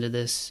who's listened to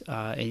this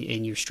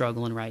and you're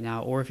struggling right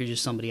now, or if you're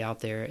just somebody out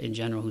there in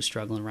general who's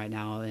struggling right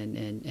now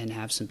and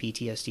have some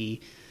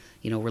PTSD,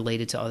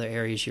 related to other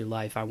areas of your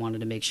life, I wanted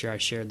to make sure I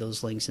shared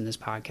those links in this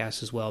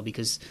podcast as well,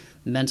 because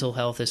mental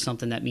health is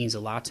something that means a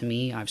lot to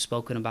me. I've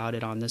spoken about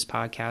it on this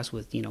podcast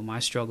with, my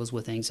struggles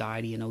with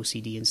anxiety and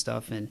OCD and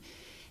stuff. And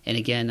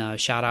again,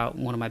 shout out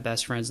one of my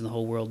best friends in the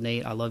whole world,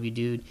 Nate. I love you,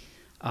 dude.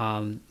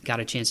 Got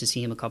a chance to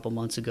see him a couple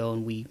months ago,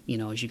 and we,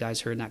 as you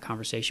guys heard in that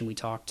conversation, we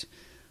talked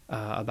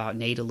about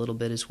Nate a little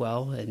bit as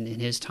well, and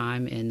in his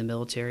time in the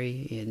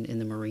military, in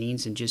the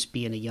Marines, and just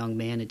being a young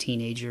man, a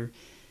teenager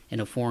in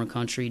a foreign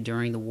country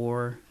during the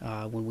war,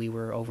 when we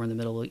were over in the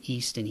Middle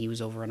East and he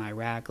was over in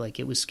Iraq. Like,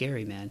 it was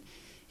scary, man.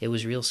 It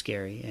was real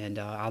scary, and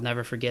I'll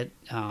never forget,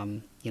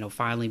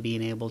 finally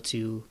being able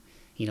to,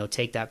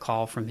 take that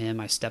call from him.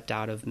 I stepped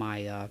out of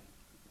my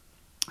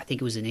I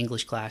think it was an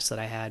English class that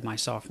I had my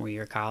sophomore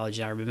year of college.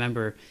 I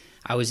remember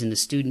I was in the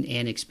student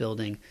annex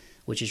building,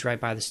 which is right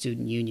by the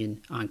student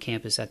union on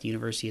campus at the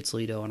University of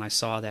Toledo, and I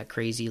saw that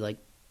crazy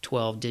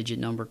 12-digit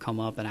number come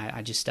up, and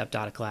I just stepped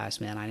out of class,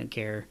 man. I didn't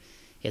care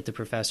if the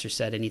professor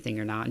said anything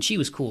or not, and she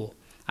was cool.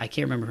 I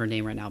can't remember her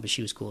name right now, but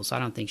she was cool, so I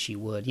don't think she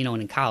would.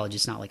 And in college,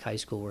 it's not like high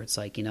school where it's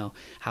like,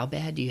 how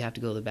bad do you have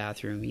to go to the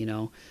bathroom,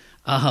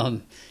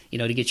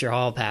 to get your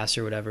hall pass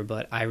or whatever.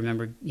 But I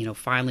remember,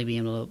 finally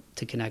being able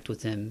to connect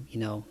with him,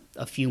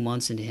 a few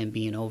months into him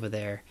being over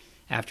there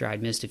after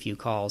I'd missed a few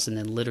calls. And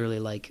then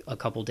literally a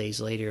couple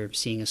days later,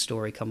 seeing a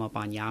story come up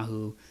on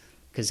Yahoo,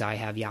 because I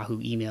have Yahoo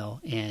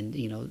email, and,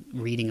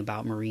 reading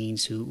about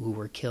Marines who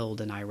were killed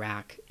in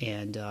Iraq.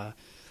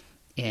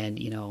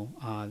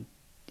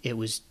 It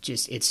was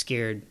just, it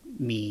scared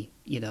me,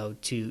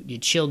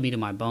 it chilled me to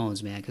my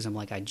bones, man, because I'm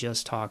like, I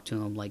just talked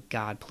to him, like,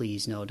 God,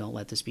 please, no, don't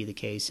let this be the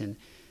case. And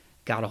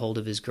got a hold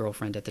of his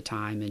girlfriend at the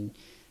time, and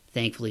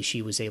thankfully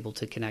she was able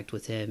to connect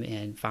with him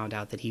and found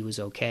out that he was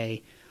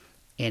okay.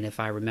 And if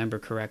I remember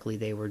correctly,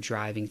 they were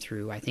driving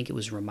through, I think it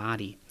was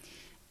Ramadi,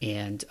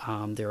 and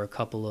there were a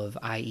couple of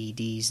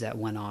IEDs that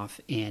went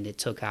off, and it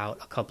took out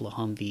a couple of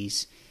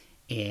Humvees.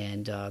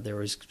 And there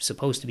was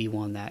supposed to be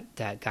one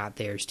that got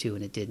theirs too,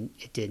 and it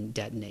didn't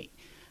detonate,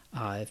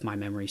 if my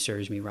memory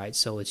serves me right.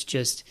 So it's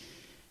just,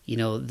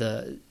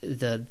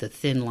 the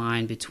thin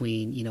line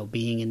between,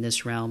 being in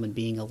this realm and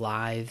being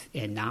alive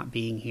and not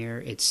being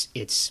here.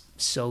 It's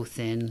so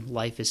thin.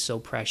 Life is so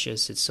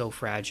precious. It's so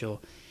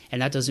fragile.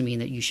 And that doesn't mean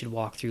that you should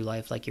walk through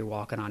life like you're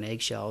walking on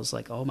eggshells,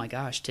 like, oh my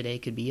gosh, today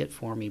could be it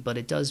for me. But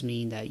it does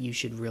mean that you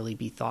should really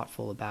be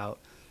thoughtful about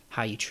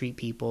how you treat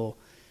people,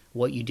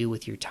 what you do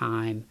with your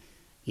time.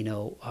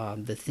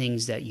 The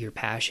things that you're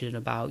passionate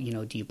about,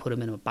 do you put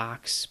them in a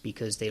box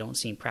because they don't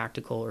seem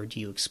practical, or do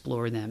you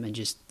explore them and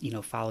just,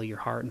 follow your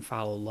heart and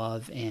follow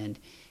love and,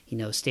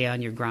 stay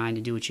on your grind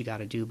and do what you got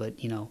to do, but,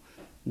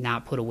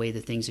 not put away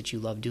the things that you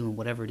love doing,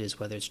 whatever it is,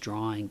 whether it's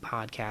drawing,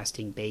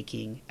 podcasting,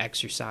 baking,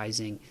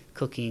 exercising,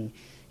 cooking.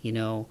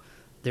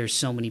 There's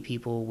so many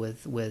people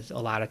with a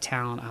lot of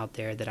talent out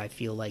there that I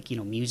feel like,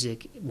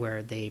 music,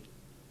 where they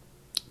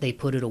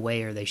put it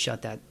away, or they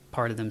shut that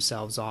part of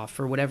themselves off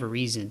for whatever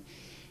reason.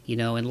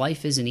 And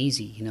life isn't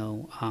easy,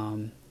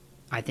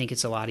 I think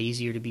it's a lot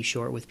easier to be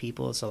short with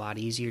people. It's a lot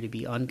easier to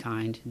be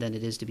unkind than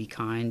it is to be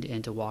kind,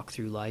 and to walk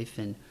through life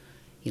and,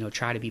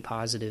 try to be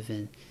positive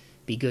and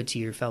be good to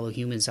your fellow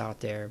humans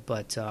out there.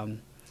 But,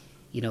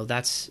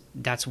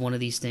 that's one of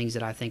these things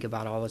that I think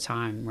about all the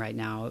time right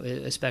now,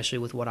 especially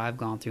with what I've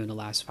gone through in the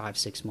last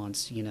 5-6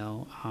 months,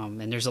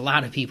 and there's a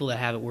lot of people that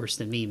have it worse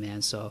than me,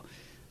 man. So,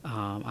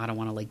 I don't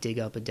want to dig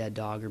up a dead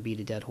dog or beat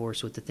a dead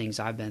horse with the things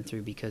I've been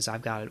through, because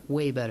I've got it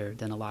way better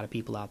than a lot of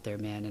people out there,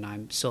 man. And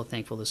I'm so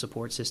thankful for the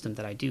support system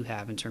that I do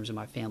have in terms of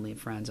my family and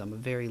friends. I'm a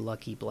very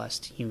lucky,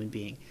 blessed human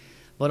being.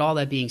 But all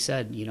that being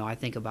said, I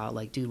think about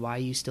dude, why are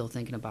you still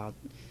thinking about,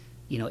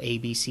 A,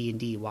 B, C, and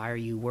D? Why are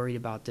you worried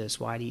about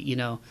this? Why do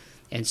you,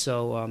 And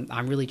so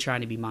I'm really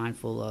trying to be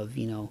mindful of,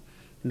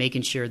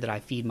 making sure that I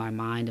feed my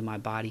mind and my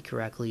body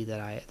correctly, that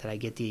I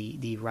get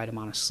the right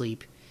amount of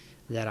sleep,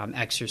 that I'm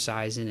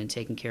exercising and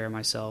taking care of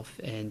myself,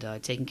 and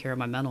taking care of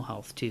my mental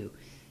health too.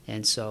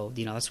 And so,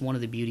 that's one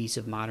of the beauties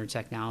of modern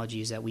technology,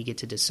 is that we get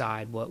to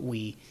decide what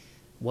we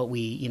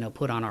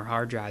put on our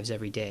hard drives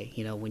every day.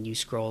 When you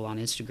scroll on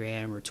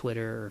Instagram or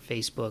Twitter or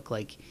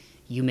Facebook,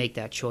 you make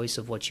that choice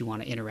of what you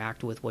want to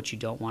interact with, what you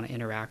don't want to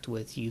interact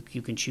with. You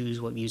can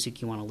choose what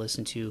music you want to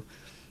listen to.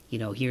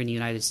 Here in the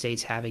United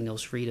States, having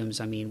those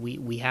freedoms, I mean,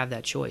 we have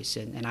that choice.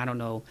 And I don't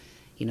know,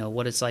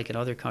 what it's like in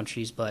other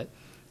countries, but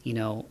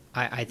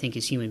I think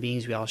as human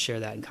beings, we all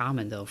share that in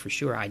common, though, for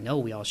sure. I know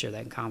we all share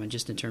that in common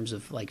just in terms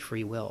of like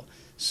free will.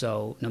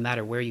 So no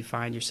matter where you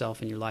find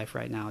yourself in your life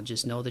right now,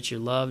 just know that you're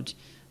loved,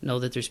 know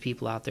that there's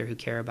people out there who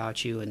care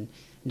about you, and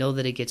know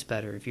that it gets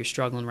better. If you're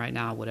struggling right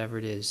now, whatever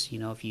it is,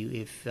 if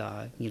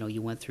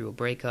you went through a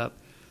breakup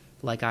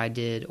like I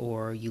did,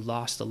 or you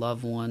lost a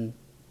loved one,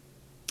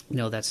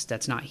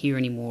 that's not here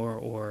anymore,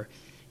 or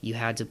you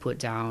had to put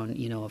down,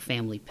 a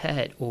family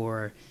pet,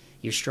 or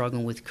you're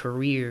struggling with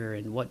career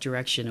and what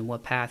direction and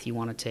what path you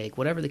want to take,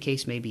 whatever the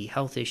case may be,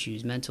 health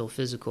issues, mental,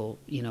 physical,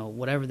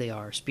 whatever they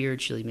are,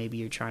 spiritually, maybe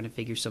you're trying to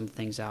figure some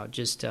things out.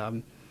 Just,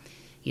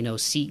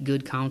 seek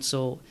good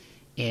counsel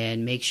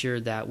and make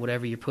sure that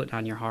whatever you're putting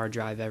on your hard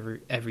drive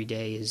every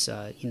day is,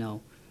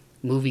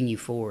 moving you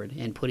forward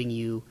and putting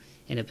you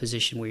in a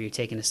position where you're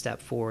taking a step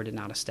forward and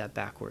not a step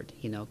backward,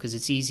 because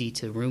it's easy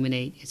to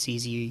ruminate. It's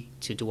easy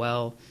to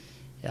dwell.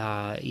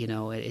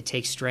 It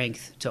takes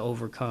strength to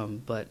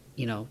overcome, but,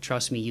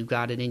 trust me, you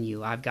got it in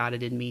you. I've got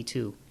it in me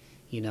too.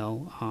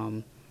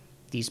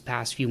 These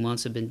past few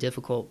months have been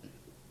difficult,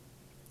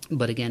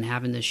 but again,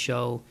 having this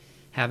show,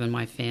 having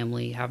my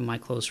family, having my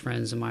close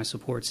friends and my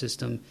support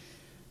system,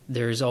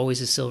 there's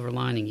always a silver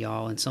lining,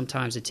 y'all. And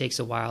sometimes it takes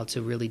a while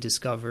to really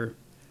discover,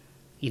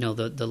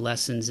 the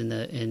lessons and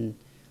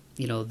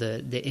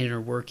the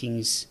inner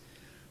workings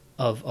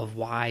of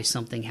why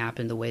something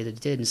happened the way that it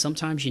did. And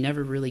sometimes you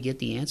never really get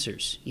the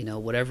answers,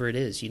 whatever it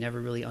is. You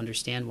never really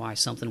understand why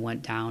something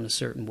went down a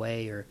certain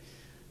way, or,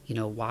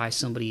 why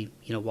somebody,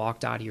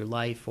 walked out of your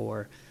life,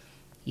 or,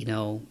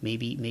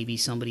 maybe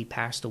somebody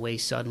passed away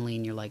suddenly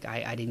and you're like,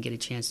 I didn't get a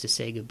chance to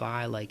say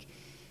goodbye. Like,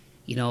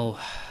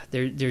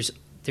 there's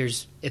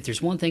if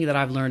there's one thing that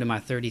I've learned in my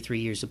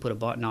 33 years, to put a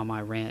button on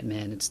my rant,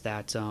 man, it's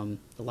that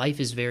life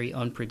is very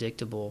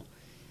unpredictable,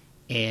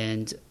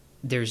 and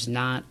there's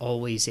not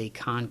always a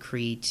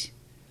concrete,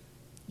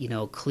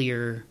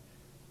 clear,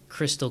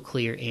 crystal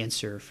clear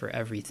answer for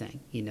everything.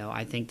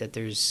 I think that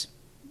there's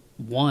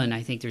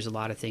a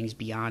lot of things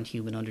beyond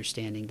human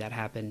understanding that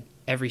happen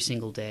every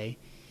single day.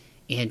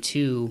 And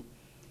two,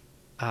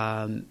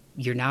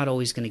 you're not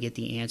always going to get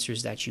the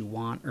answers that you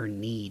want or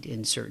need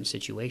in certain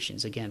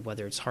situations. Again,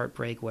 whether it's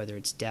heartbreak, whether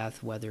it's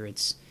death, whether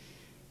it's,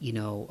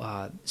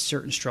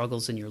 certain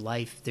struggles in your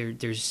life,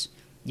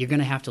 you're going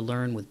to have to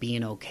learn with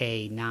being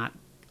okay, not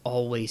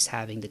always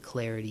having the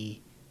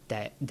clarity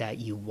that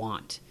you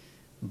want.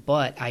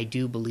 But I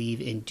do believe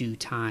in due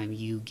time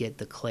you get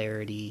the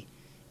clarity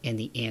and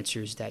the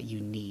answers that you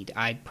need.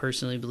 I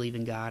personally believe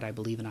in God. I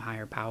believe in a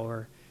higher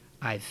power.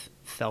 I've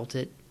felt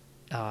it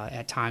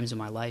at times in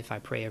my life. I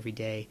pray every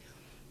day.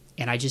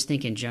 And I just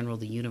think in general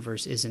the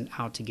universe isn't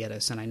out to get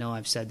us. And I know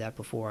I've said that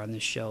before on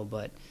this show,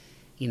 but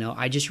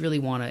I just really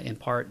want to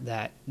impart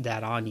that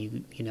on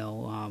you,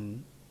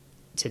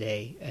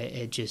 today.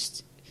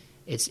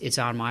 It's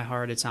on my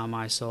heart, it's on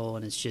my soul,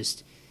 and it's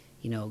just,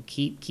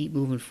 keep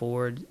moving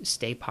forward,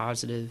 stay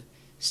positive,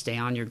 stay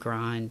on your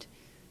grind,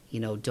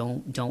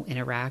 don't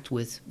interact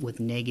with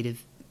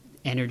negative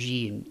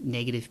energy and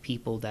negative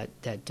people that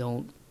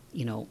don't,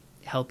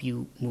 help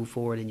you move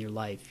forward in your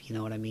life, you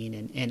know what I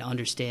mean? And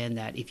understand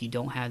that if you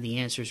don't have the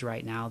answers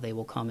right now, they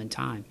will come in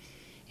time.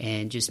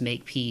 And just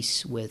make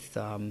peace with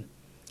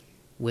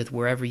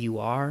wherever you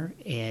are,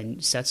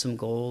 and set some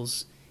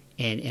goals.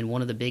 And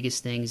one of the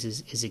biggest things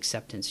is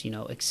acceptance,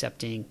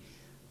 accepting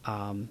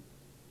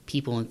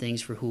people and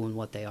things for who and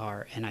what they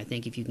are. And I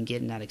think if you can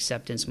get in that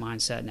acceptance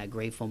mindset and that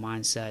grateful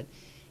mindset,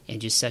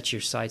 and just set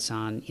your sights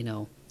on,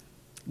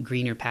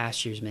 greener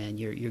pastures, man,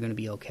 you're going to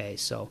be okay.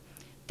 So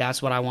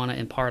that's what I want to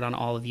impart on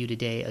all of you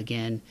today.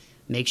 Again,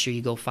 make sure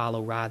you go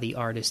follow Ra the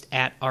Artist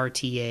at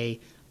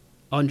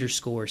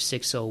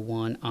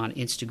RTA_601 on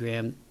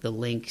Instagram. The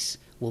links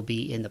will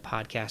be in the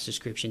podcast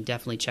description.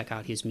 Definitely check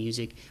out his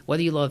music.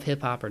 Whether you love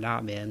hip hop or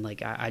not, man,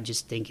 like I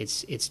just think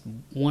it's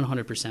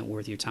 100%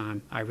 worth your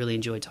time. I really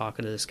enjoyed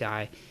talking to this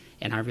guy,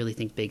 and I really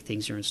think big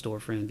things are in store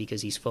for him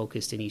because he's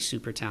focused and he's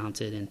super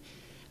talented. And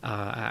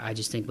I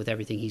just think with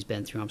everything he's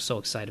been through, I'm so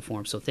excited for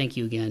him. So thank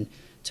you again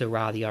to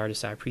Ra the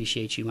Artist. I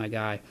appreciate you, my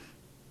guy.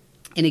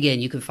 And again,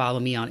 you can follow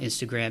me on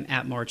Instagram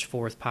at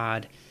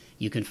March4thPod.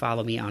 You can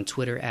follow me on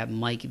Twitter at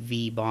Mike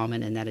V.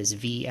 Bauman, and that is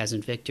V as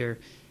in Victor.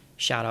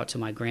 Shout out to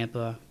my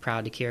grandpa.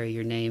 Proud to carry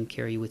your name,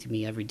 carry you with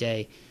me every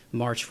day.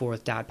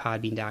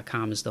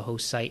 March4th.podbean.com is the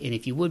host site. And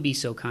if you would be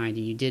so kind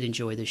and you did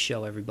enjoy this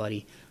show,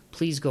 everybody,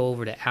 please go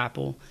over to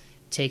Apple.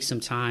 Take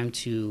some time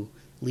to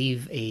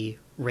leave a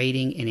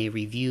rating and a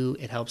review.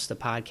 It helps the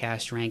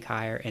podcast rank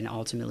higher and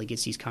ultimately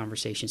gets these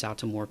conversations out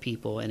to more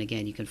people. And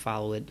again, you can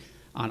follow it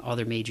on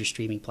other major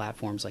streaming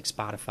platforms like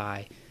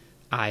Spotify,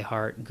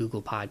 iHeart,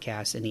 Google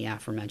Podcasts, and the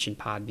aforementioned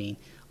Podbean.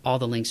 All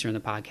the links are in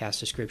the podcast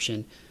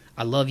description.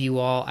 I love you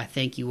all. I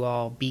thank you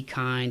all. Be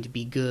kind.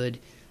 Be good.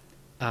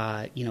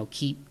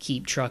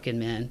 Keep trucking,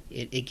 man.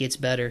 It gets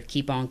better.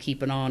 Keep on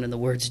keeping on, in the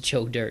words of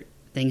Joe Dirt.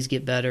 Things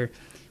get better.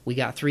 We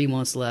got 3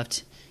 months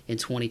left in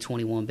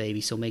 2021,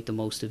 baby, so make the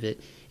most of it.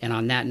 And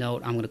on that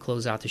note, I'm going to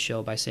close out the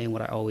show by saying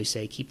what I always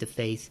say. Keep the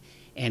faith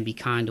and be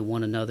kind to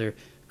one another.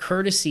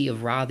 courtesy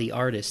of Ra the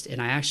artist,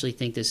 and I actually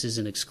think this is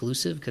an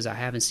exclusive because I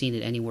haven't seen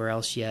it anywhere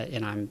else yet,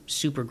 and I'm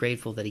super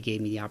grateful that he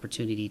gave me the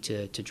opportunity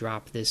to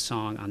drop this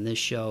song on this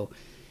show.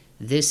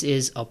 This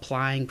is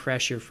Applying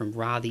Pressure from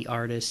Ra the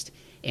artist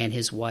and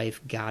his wife,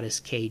 Goddess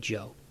K.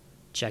 Joe.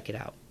 Check it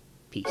out.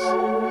 Peace.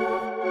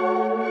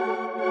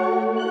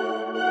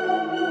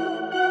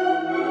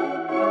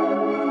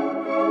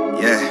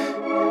 Yeah.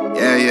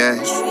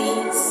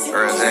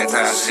 Earth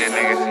time shit,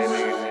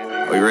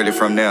 nigga. We really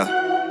from there?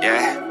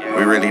 Yeah.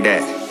 We really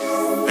that?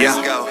 Let's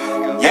go.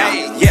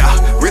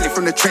 Yeah. Really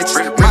from the trenches,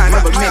 mind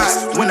of a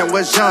menace. When I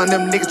was young,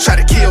 them niggas try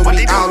to kill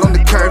me. All on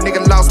the curb,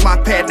 nigga lost my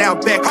pad, now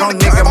back on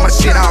nigga. My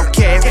shit all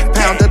cash.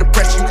 Pound of the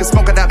pressure, you can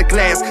smoke it out the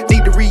glass.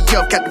 Need to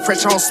re-up, got the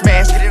pressure on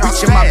smash.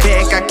 Reach in my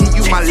bag, I give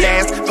you my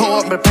last.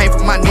 Pour up the pain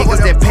for my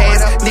niggas that pass.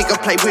 Nigga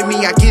play with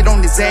me, I get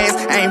on his ass.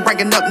 I ain't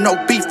bringing up no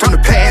beef from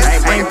the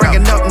past. I ain't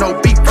bringing up no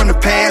beef from the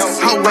past.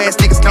 Hoe ass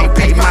niggas can't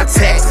pay my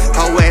tax.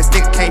 Hoe ass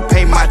nigga can't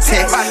pay my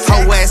tax.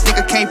 Hoe ass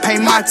nigga can't pay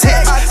my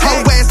tax.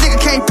 Hoe ass nigga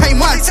can't pay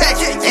my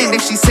tax. And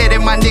if she said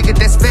that my nigga,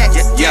 that's facts.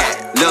 Yeah,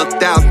 little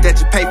thousand that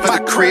you pay for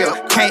the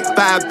crib. Can't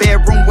buy a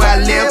bedroom where I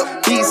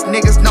live. These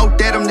niggas know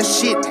that I'm the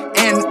shit,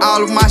 and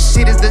all of my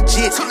shit is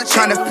legit.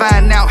 Tryna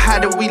find out how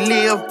do we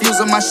live. Views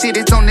of my shit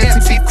is on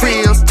MTV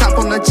Cribs. Top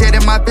on the jet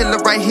in my villa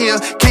right here.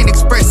 Can't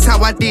express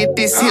how I did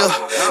this here.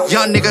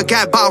 Young nigga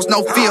got balls,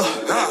 no fear.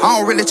 I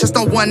don't really trust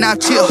no one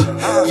out here.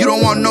 You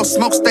don't want no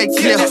smoke, stay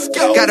clear.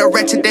 Got a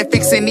ratchet that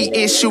fix any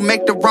issue.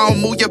 Make the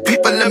wrong move, your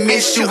people will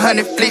miss you.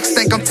 100 flicks,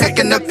 think I'm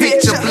taking a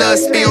picture. Blood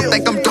spill,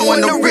 think I'm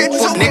doing a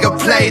ritual. Nigga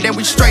play, then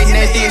we straighten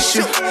that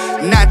issue.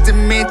 Not to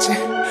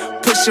mention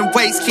pushing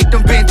weights, keep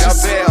them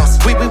benches.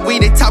 We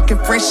they talking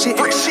French shit.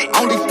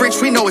 Only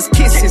French we know is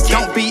kisses.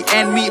 Don't be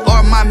and me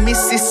or my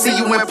missus. See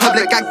you in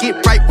public, I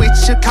get right with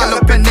you. Call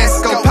up and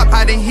let's go. Pop,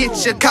 I didn't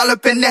hit you. Call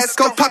up and let's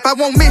go. Pop, I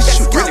won't miss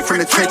you. Really from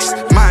the trenches,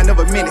 mind of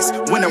a menace.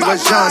 When I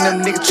was young,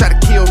 them niggas try to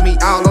kill me.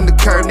 All on the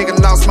curb, nigga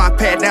lost my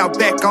pad. Now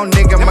back on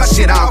nigga, my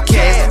shit all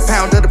cash.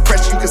 Pound of the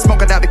pressure, you can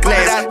smoke it out the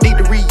glass. Need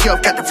to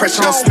re-up, got the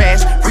pressure on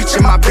smash. Reach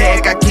in my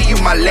bag, I give you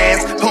my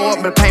last. Pour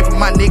up the pain for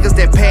my niggas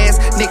that pass.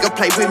 Nigga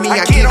play with me,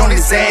 I get on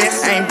his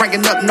ass. I ain't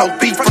bringing up no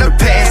beef from the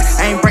past.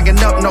 I ain't bringing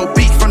up no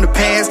beef from the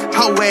past.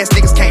 Hoe ass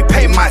niggas can't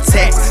pay my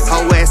tax.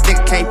 Hoe ass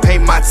nigga can't pay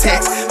my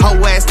tax. Hoe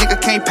ass nigga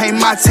can't pay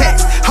my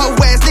tax. Hoe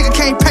ass nigga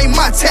can't pay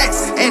my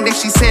tax. And if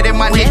she said that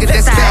my nigga,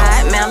 that's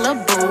facts.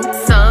 Malibu,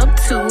 sub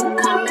 2,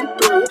 coming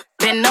through.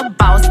 Been a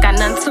boss, got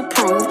nothing to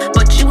prove.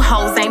 But you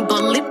hoes ain't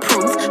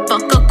bulletproof.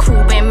 Fuck a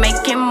crew, been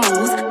making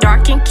moves.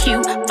 Dark and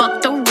cute,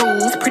 fuck the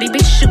rules. Pretty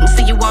bitch shooting,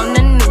 see you on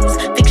the news.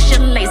 Fix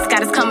your lace,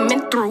 got us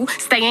coming through.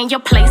 Stay in your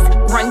place,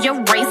 run your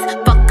race.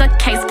 Fuck a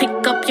case, pick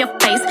up your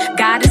face.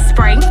 God is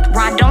spray,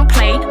 ride don't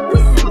play.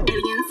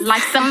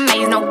 Life's a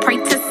maze, no pray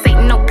to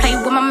Satan. No play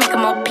with my maker,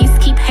 more peace.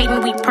 Keep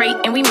hating, we pray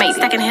and we made.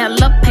 Stacking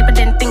hell up paper,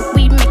 didn't think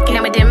we make it.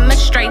 Now we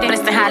demonstrating, but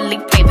it's the highly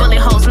paid. Bullet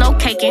holes, no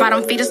caking.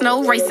 Bottom feeders,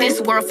 no racing.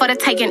 This world for the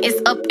taking,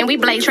 it's up and we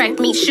blaze. Track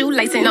meet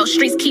shoelacing. No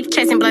streets keep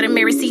chasing. Blood and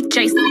Mary see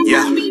Jason.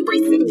 Yeah.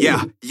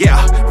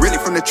 Really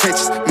from the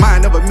trenches,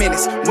 mind of a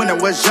menace. When I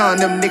was young,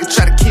 them niggas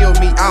try to kill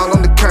me. All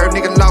on the curb,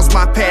 nigga lost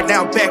my pad.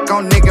 Now back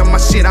on nigga, my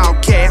shit all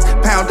cash.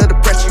 Pound of the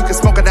pressure, you can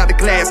smoke it out the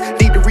glass.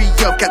 Need to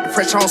re-up, got the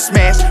pressure on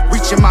smash.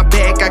 Reach in my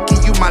bag, I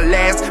give you my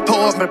last.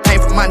 Pour up the pain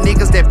for my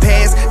niggas that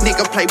pass.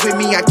 Nigga play with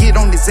me, I get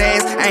on his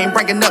ass. I ain't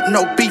bringing up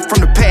no beef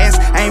from the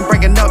past. I ain't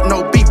bringing up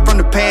no beef from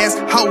the past.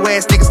 Hoe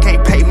ass niggas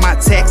can't pay my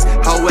tax.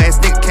 Hoe ass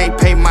nigga can't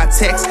pay my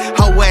tax.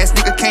 Hoe ass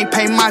nigga can't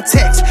pay my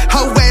tax.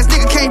 Hoe ass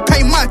nigga can't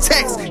pay my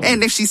tax.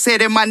 And if she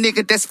said that my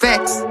nigga, that's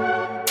facts.